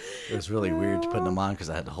 It was really weird putting them on because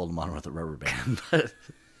I had to hold them on with a rubber band. But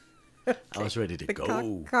I was ready to The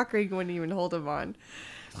go. cock ring wouldn't even hold him on.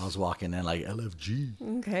 I was walking in like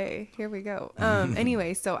LFG. Okay, here we go.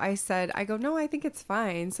 Anyway, so I go, no, I think it's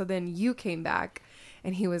fine. So then you came back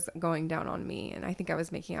and he was going down on me. And I think I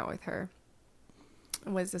was making out with her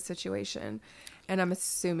was the situation. And I'm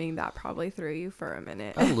assuming that probably threw you for a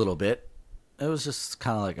minute. A little bit. It was just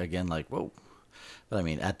kind of like, again, like, whoa. But I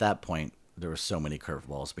mean, at that point, there were so many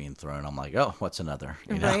curveballs being thrown. I'm like, oh, what's another?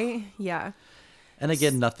 You know? Right? Yeah. And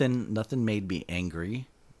again, nothing made me angry.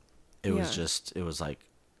 It was Yeah. just, it was like,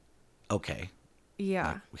 okay,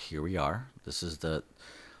 Yeah. like, here we are. This is the,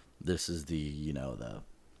 you know,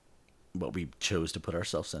 what we chose to put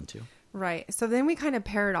ourselves into. Right. So then we kind of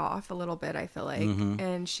paired off a little bit, I feel like.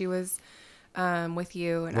 And she was with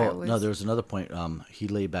you and I Well, was... no, there was another point. He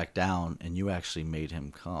lay back down and you actually made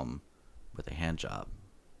him come with a hand job.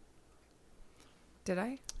 Did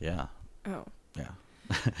I? Yeah. Oh. Yeah.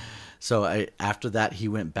 So after that, he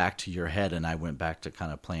went back to your head and I went back to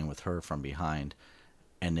kind of playing with her from behind.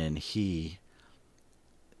 And then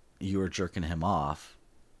you were jerking him off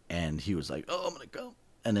and he was like, oh, I'm going to go.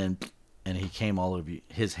 And he came all over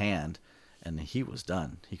his hand and he was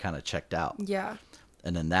done. He kind of checked out. Yeah.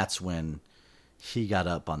 And then that's when he got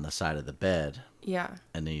up on the side of the bed. Yeah.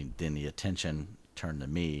 And then the attention turned to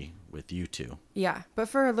me with you two. Yeah. But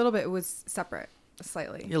for a little bit, it was separate,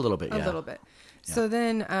 slightly. A little bit, yeah. A little bit. Yeah. So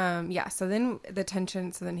then, so then the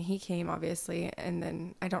tension, so then he came, obviously, and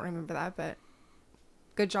then I don't remember that, but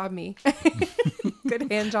good job, me.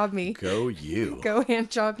 Good hand job, me. Go you. Go hand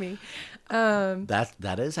job, me.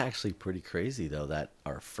 That is actually pretty crazy, though, that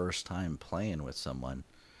our first time playing with someone,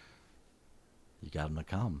 you got him to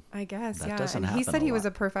come. I guess, That yeah. doesn't And he happen said a he was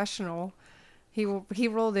lot. a professional. He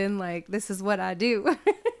rolled in like, this is what I do.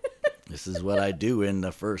 This is what I do in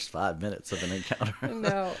the first 5 minutes of an encounter.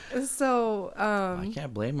 No. So, I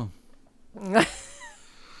can't blame him.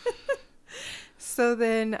 so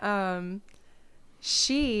then, I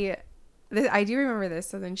do remember this.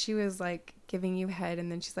 So then she was like giving you head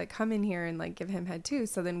and then she's like, come in here and like give him head too.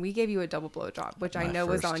 So then we gave you a double blow job, which I My know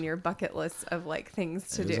was first. on your bucket list of like things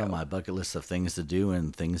to It was do. on my bucket list of things to do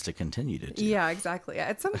and things to continue to do. Yeah, exactly.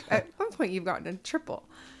 At one point you've gotten a triple,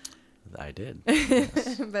 I did.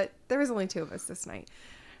 Yes. but there was only 2 of us this night.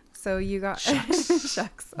 So you got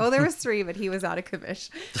shucks. Oh, there was 3, but he was out of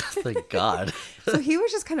commission. Thank God. So he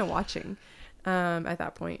was just kind of watching at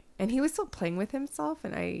that point, and he was still playing with himself.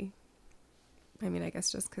 And I mean, I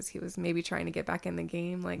guess just because he was maybe trying to get back in the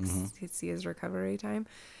game, like see his recovery time.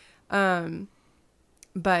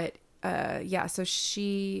 But yeah. So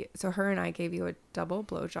her and I gave you a double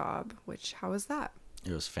blowjob. Which, how was that?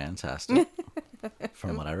 It was fantastic.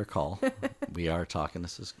 From what I recall, we are talking.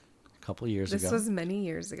 This is a couple of years ago. This was many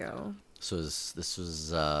years ago. This was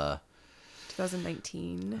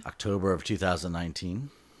 2019. October of 2019.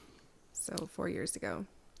 So 4 years ago.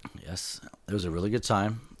 Yes, it was a really good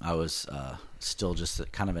time. I was still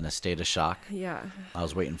just kind of in a state of shock. Yeah. I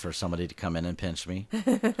was waiting for somebody to come in and pinch me.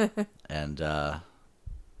 And yeah,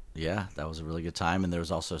 that was a really good time. And there was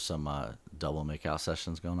also some double makeout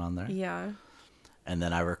sessions going on there. Yeah. And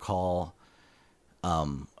then I recall,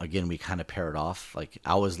 again, we kind of paired off. Like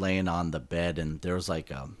I was laying on the bed and there was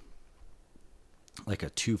like a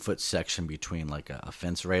 2-foot section between like a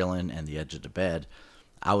fence railing and the edge of the bed.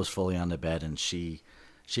 I was fully on the bed and she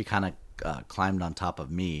kind of climbed on top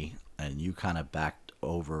of me and you kind of backed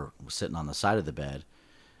over, sitting on the side of the bed,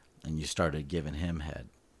 and you started giving him head.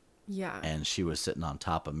 Yeah. And she was sitting on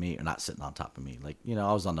top of me, or not sitting on top of me, like, you know,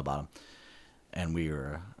 I was on the bottom, and we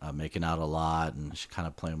were making out a lot, and she kind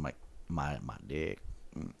of playing my dick.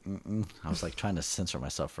 I was like trying to censor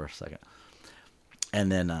myself for a second.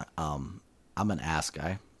 And then I'm an ass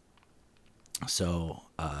guy. So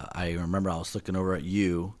I remember I was looking over at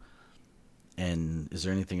you, and is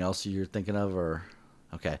there anything else you're thinking of, or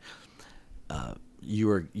okay?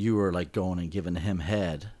 You were like going and giving him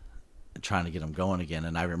head, and trying to get him going again.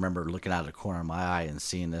 And I remember looking out of the corner of my eye and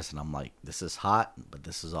seeing this, and I'm like, this is hot, but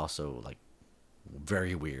this is also like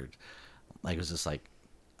very weird. Like it was just like,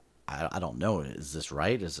 I don't know, is this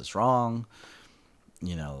right? Is this wrong?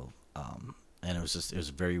 You know, and it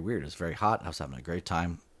was very weird. It was very hot. I was having a great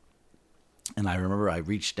time. And I remember I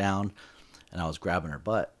reached down and I was grabbing her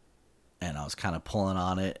butt and I was kind of pulling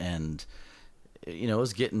on it, and, you know, it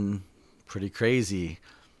was getting pretty crazy.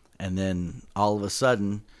 And then all of a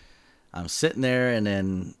sudden I'm sitting there, and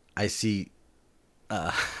then I see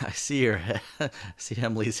her head, I see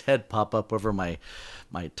Emily's head pop up over my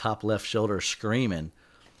top left shoulder, screaming,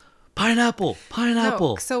 "Pineapple,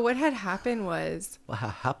 pineapple!" No, so what had happened was,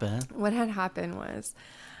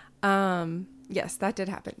 yes, that did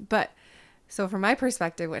happen. But So from my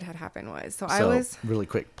perspective, what had happened was, So really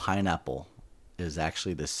quick, pineapple is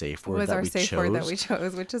actually the safe word was that our we safe chose. word that we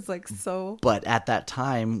chose, which is like so. But at that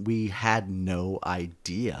time, we had no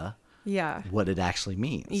idea Yeah. what it actually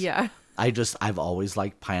means. Yeah. I've always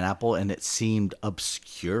liked pineapple, and it seemed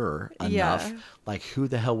obscure enough. Yeah. Like, who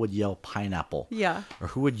the hell would yell pineapple? Yeah. Or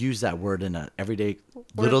who would use that word in an everyday?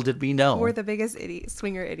 Little did we know. We're the biggest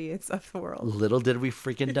swinger idiots of the world. Little did we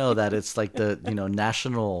freaking know that it's like the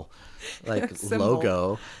national like Symbol.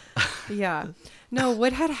 logo. Yeah. No,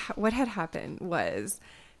 what had happened was,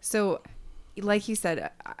 so like you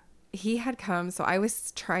said, he had come, so I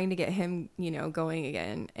was trying to get him, going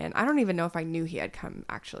again, and I don't even know if I knew he had come,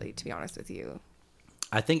 actually, to be honest with you.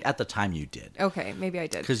 I think at the time you did. Okay, maybe I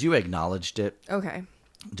did. Because you acknowledged it. Okay.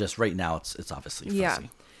 Just right now, it's obviously fuzzy. Yeah.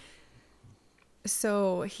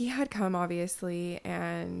 So he had come, obviously,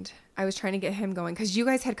 and I was trying to get him going, because you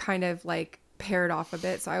guys had kind of, like, paired off a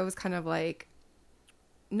bit, so I was kind of, like,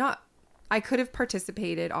 I could have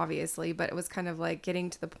participated, obviously, but it was kind of, like, getting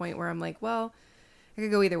to the point where I'm like, well, I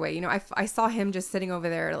could go either way. I saw him just sitting over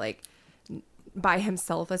there, like, by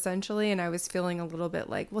himself, essentially, and I was feeling a little bit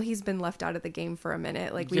like, well, he's been left out of the game for a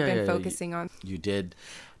minute. Like, we've been focusing on... You did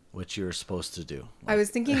what you were supposed to do. Like, I was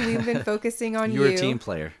thinking we've been focusing on you. You were a team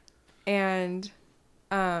player. And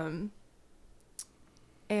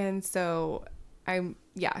so I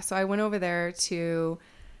went over there to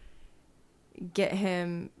get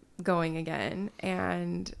him going again,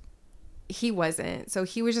 and he wasn't. So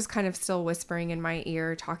he was just kind of still whispering in my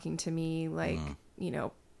ear, talking to me, like,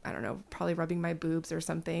 I don't know, probably rubbing my boobs or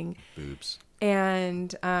something. Boobs.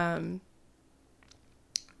 And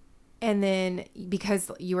then because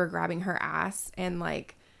you were grabbing her ass, and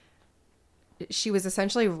like, she was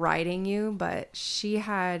essentially riding you, but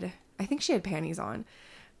I think she had panties on,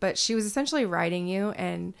 but she was essentially riding you,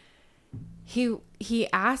 and he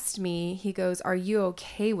asked me, he goes, "Are you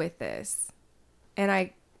okay with this?"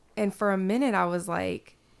 And for a minute I was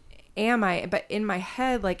like, am I? But in my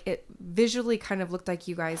head, like, it visually kind of looked like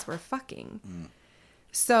you guys were fucking.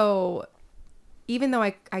 So even though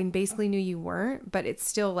I basically knew you weren't, but it's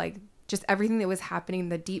still like just everything that was happening,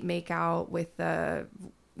 the deep make out with the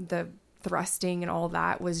thrusting and all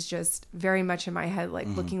that was just very much in my head, like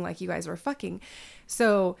looking like you guys were fucking.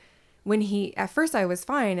 So at first I was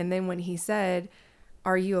fine. And then when he said,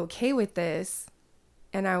 "Are you okay with this?"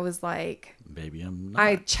 And I was like, "Baby, I'm not."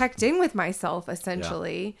 I checked in with myself,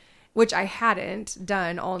 essentially, which I hadn't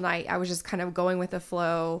done all night. I was just kind of going with the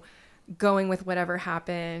flow, going with whatever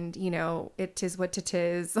happened, it tis what it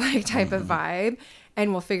is, like, type of vibe,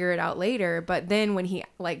 and we'll figure it out later. But then when he,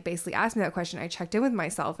 like, basically asked me that question, I checked in with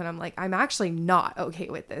myself, and I'm like, I'm actually not okay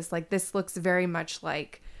with this. Like, this looks very much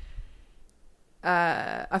like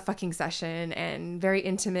a fucking session, and very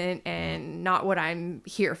intimate, and not what I'm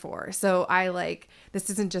here for. So I this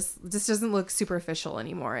doesn't look superficial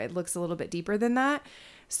anymore. It looks a little bit deeper than that.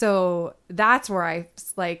 So that's where I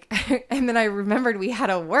like, and then I remembered we had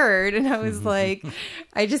a word, and I was like,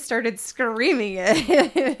 I just started screaming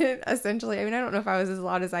it essentially. I mean, I don't know if I was as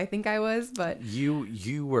loud as I think I was, but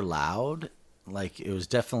you were loud. Like, it was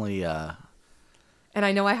definitely and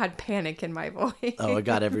I know I had panic in my voice. Oh, it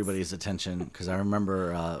got everybody's attention, because I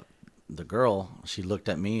remember the girl, she looked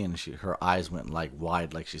at me, and her eyes went like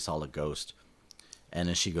wide, like she saw a ghost. And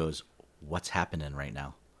then she goes, "What's happening right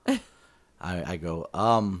now?" I go,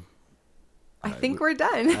 I think we're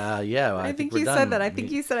done. Yeah, I think we're you done. said that. I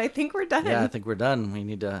think you said, "I think we're done." Yeah, I think we're done. We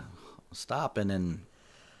need to stop. And then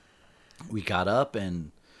we got up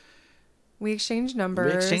and we exchanged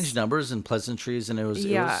numbers. And pleasantries, and it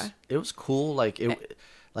was cool. Like,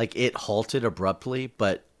 it halted abruptly,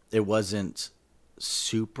 but it wasn't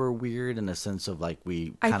super weird in the sense of, like,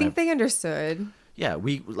 I think they understood. Yeah,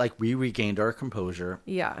 we regained our composure.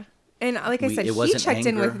 Yeah. And like I said, he checked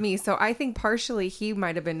in with me, so I think partially he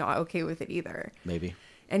might have been not okay with it either. Maybe.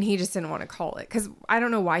 And he just didn't want to call it, because I don't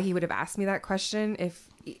know why he would have asked me that question. If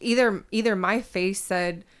either my face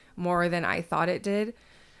said more than I thought it did,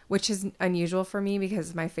 which is unusual for me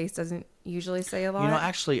because my face doesn't usually say a lot.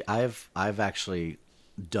 Actually, I've actually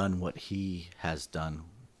done what he has done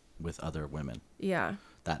with other women. Yeah.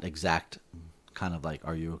 That exact kind of like,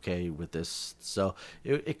 "Are you okay with this?" So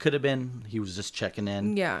it could have been he was just checking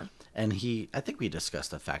in. Yeah. And I think we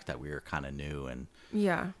discussed the fact that we were kind of new, and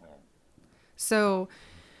yeah. So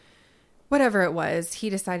whatever it was, he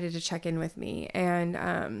decided to check in with me,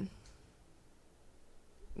 and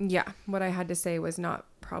what I had to say was not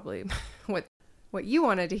probably what you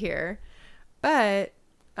wanted to hear, but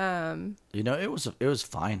it was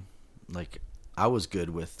fine. Like, I was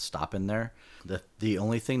good with stopping there. The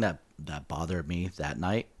only thing that bothered me that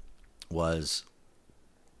night was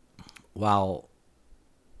while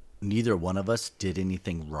neither one of us did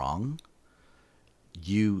anything wrong,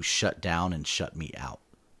 you shut down and shut me out.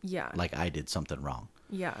 Yeah. Like I did something wrong.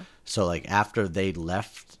 Yeah. So like after they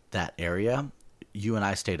left that area, you and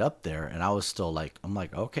I stayed up there, and I was still like, I'm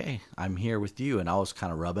like, okay, I'm here with you. And I was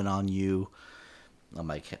kind of rubbing on you. I'm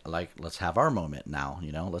like, let's have our moment now,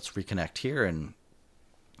 let's reconnect here. And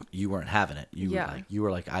you weren't having it. You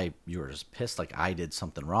were like, you were just pissed. Like I did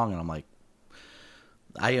something wrong. And I'm like,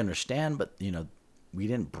 I understand, but we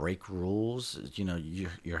didn't break rules.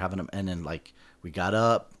 You're having them. And then like we got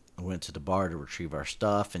up, went to the bar to retrieve our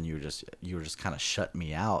stuff, and you were just kind of shutting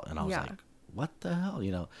me out. And I was like, what the hell,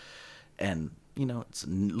 and it's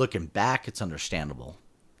looking back, it's understandable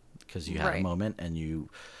because you had a moment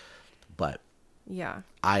but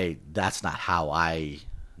that's not how I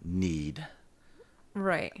need.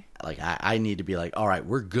 Right. Like I need to be like, all right,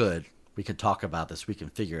 we're good. We can talk about this. We can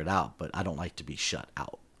figure it out, but I don't like to be shut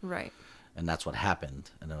out. Right. And that's what happened.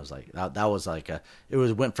 And it was like, that was like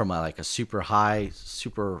went from like a super high,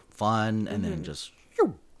 super fun, and then just.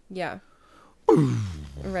 Yeah.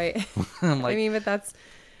 Right. I'm like, I mean, but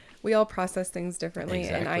we all process things differently,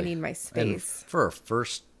 exactly. and I need my space. And for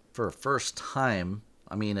a first time,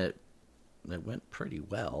 I mean, it went pretty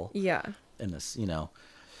well. Yeah. In this,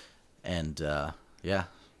 and yeah.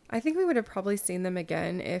 I think we would have probably seen them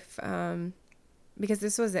again if, because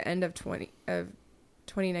this was the end of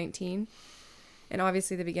 2019, and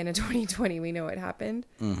obviously the beginning of 2020, we know what happened.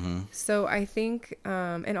 Mm-hmm. So I think,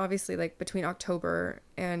 and obviously like between October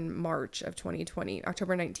and March of 2020,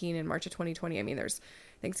 October 19 and March of 2020, I mean, there's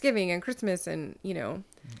Thanksgiving and Christmas and,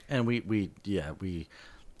 And we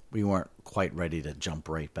weren't quite ready to jump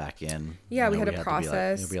right back in. Yeah, we had a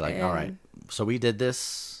process. Be like, all right, so we did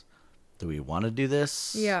this. Do we want to do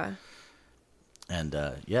this? Yeah. And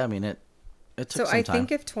I mean, it took so some I time.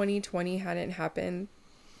 think if 2020 hadn't happened,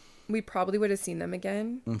 we probably would have seen them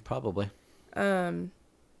again. Probably.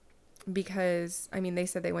 Because I mean, they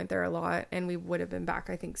said they went there a lot, and we would have been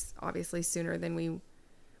back, I think, obviously sooner than we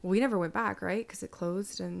never went back, right? Because it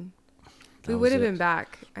closed, and we would have been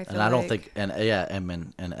back. I feel and I don't like. think,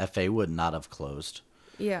 and FA would not have closed.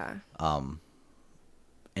 Yeah.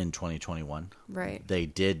 In 2021, right? They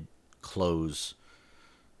did close,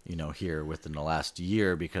 here within the last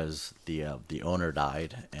year because the owner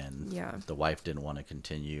died, and the wife didn't want to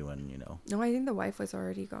continue, and No, I think the wife was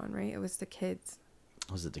already gone, right? It was the kids.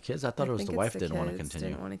 Was it the kids? I thought it was the wife didn't want to continue.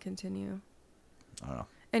 Didn't want to continue. I don't know.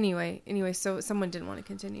 Anyway, so someone didn't want to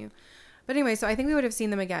continue. But anyway, so I think we would have seen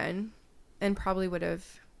them again and probably would have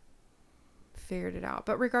figured it out.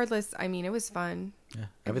 But regardless, I mean, it was fun. Yeah.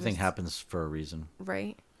 Everything happens for a reason.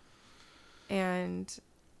 Right. And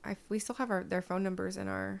we still have their phone numbers in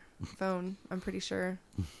our phone, I'm pretty sure.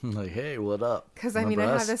 Like, hey, what up? Because, I mean,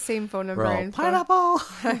 I have the same phone number and Pineapple!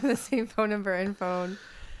 I have the same phone number and phone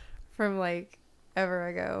from, like, ever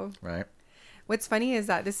ago. Right. What's funny is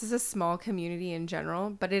that this is a small community in general,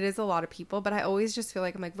 but it is a lot of people. But I always just feel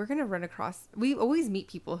like, I'm like, we're going to run across... We always meet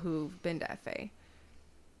people who've been to FA.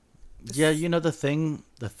 Yeah, the thing,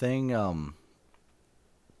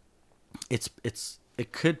 it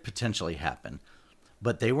could potentially happen,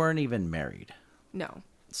 but they weren't even married. No.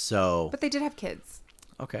 So. But they did have kids.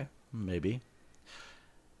 Okay, maybe.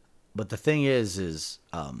 But the thing is,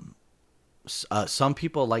 some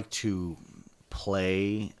people like to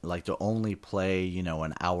only play,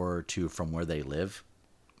 an hour or two from where they live.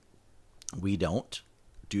 We don't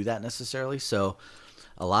do that necessarily. So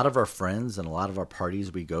a lot of our friends and a lot of our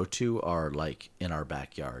parties we go to are like in our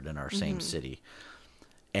backyard in our same city.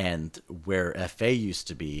 And where FA used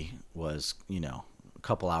to be was, a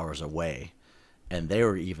couple hours away, and they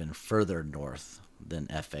were even further north than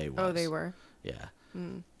FA was. Oh, they were? Yeah.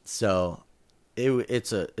 So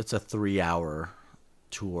it's a 3-hour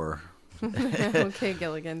tour. Okay,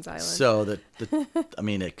 Gilligan's Island. So I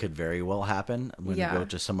mean, it could very well happen when we go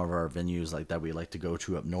to some of our venues like that we like to go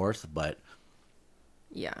to up north, but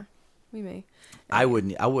yeah, we may. I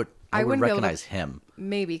would recognize him.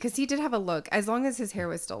 Maybe, because he did have a look, as long as his hair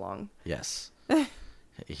was still long. Yes.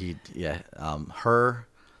 Her.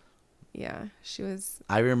 Yeah, she was.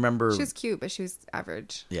 I remember. She was cute, but she was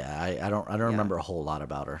average. Yeah, I don't remember a whole lot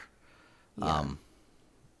about her. Yeah.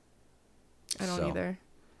 I don't either.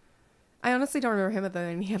 I honestly don't remember him other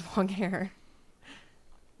than he had long hair,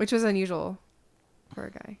 which was unusual for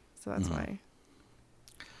a guy. So that's why.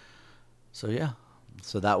 So yeah,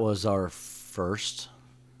 so that was our first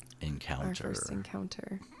encounter.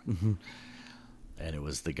 And it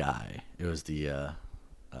was the guy. It was the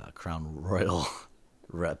Crown Royal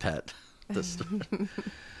pet.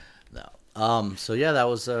 No. So yeah, that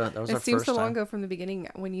was our It first seems so long time. ago from the beginning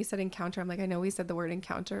when you said encounter. I'm like, I know we said the word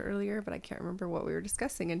encounter earlier, but I can't remember what we were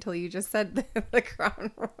discussing until you just said the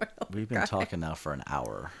Crown Royal. We've been guy. talking now for an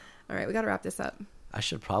hour. All right, we got to wrap this up. I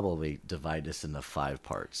should probably divide this into 5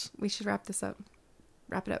 parts. We should wrap this up.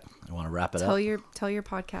 Wrap it up. You want to wrap it Tell up? your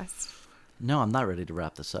podcast. No, I'm not ready to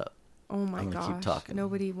wrap this up. Oh my I'm gonna gosh. keep talking.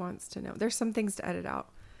 Nobody wants to know. There's some things to edit out.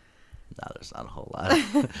 No, there's not a whole lot.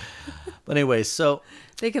 But anyway, so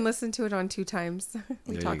They can listen to it on 2 times.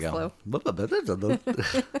 We there talk you go. slow.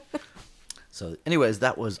 So anyways,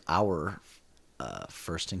 that was our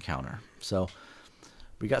first encounter. So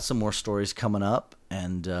we got some more stories coming up,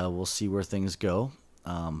 and we'll see where things go.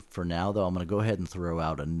 For now, though, I'm going to go ahead and throw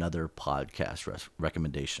out another podcast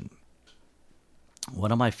recommendation.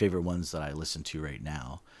 One of my favorite ones that I listen to right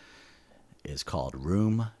now is called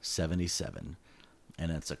Room 77.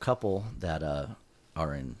 And it's a couple that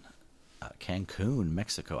are in Cancun,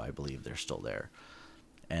 Mexico, I believe. They're still there.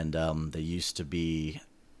 And they used to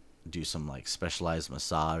do some like specialized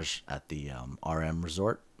massage at the RM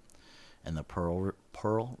Resort and the Pearl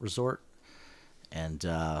Resort. And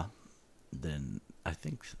then I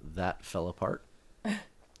think that fell apart.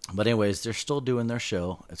 But anyways, they're still doing their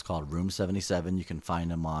show. It's called Room 77. You can find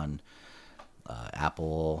them on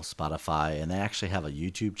Apple, Spotify, and they actually have a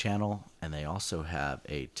YouTube channel, and they also have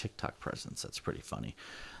a TikTok presence. That's pretty funny.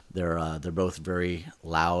 They're both very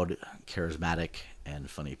loud, charismatic, and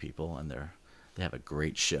funny people, and they have a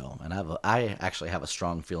great show. And I actually have a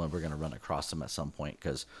strong feeling we're going to run across them at some point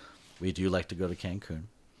because we do like to go to Cancun,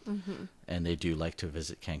 and they do like to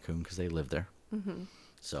visit Cancun because they live there.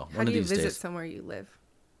 So How do you visit somewhere you live?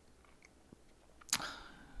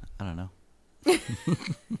 I don't know.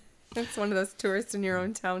 It's one of those tourists in your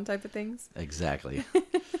own town type of things. Exactly.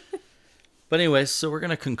 But anyways, so we're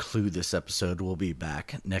going to conclude this episode. We'll be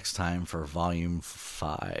back next time for volume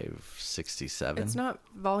 567. It's not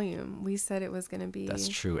volume. We said it was going to be... That's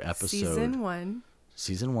true. Season 1.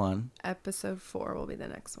 Season 1. Episode 4 will be the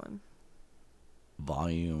next one.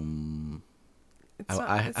 Volume... It's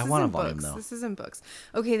not, I want a volume, books. though. This isn't books.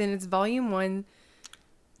 Okay, then it's volume 1,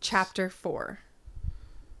 chapter 4.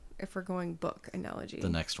 If we're going book analogy. The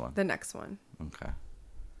next one. The next one. Okay.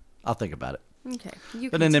 I'll think about it. Okay.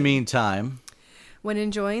 But in the meantime... When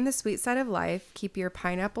enjoying the sweet side of life, keep your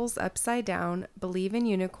pineapples upside down, believe in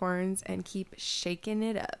unicorns, and keep shaking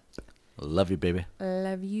it up. Love you, baby.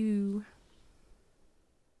 Love you.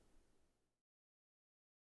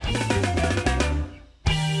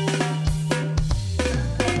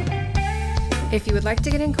 If you would like to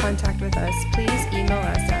get in contact with us, please email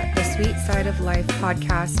us at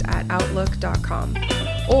thesweetsideoflifepodcast@outlook.com.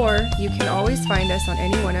 Or you can always find us on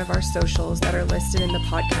any one of our socials that are listed in the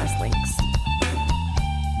podcast links.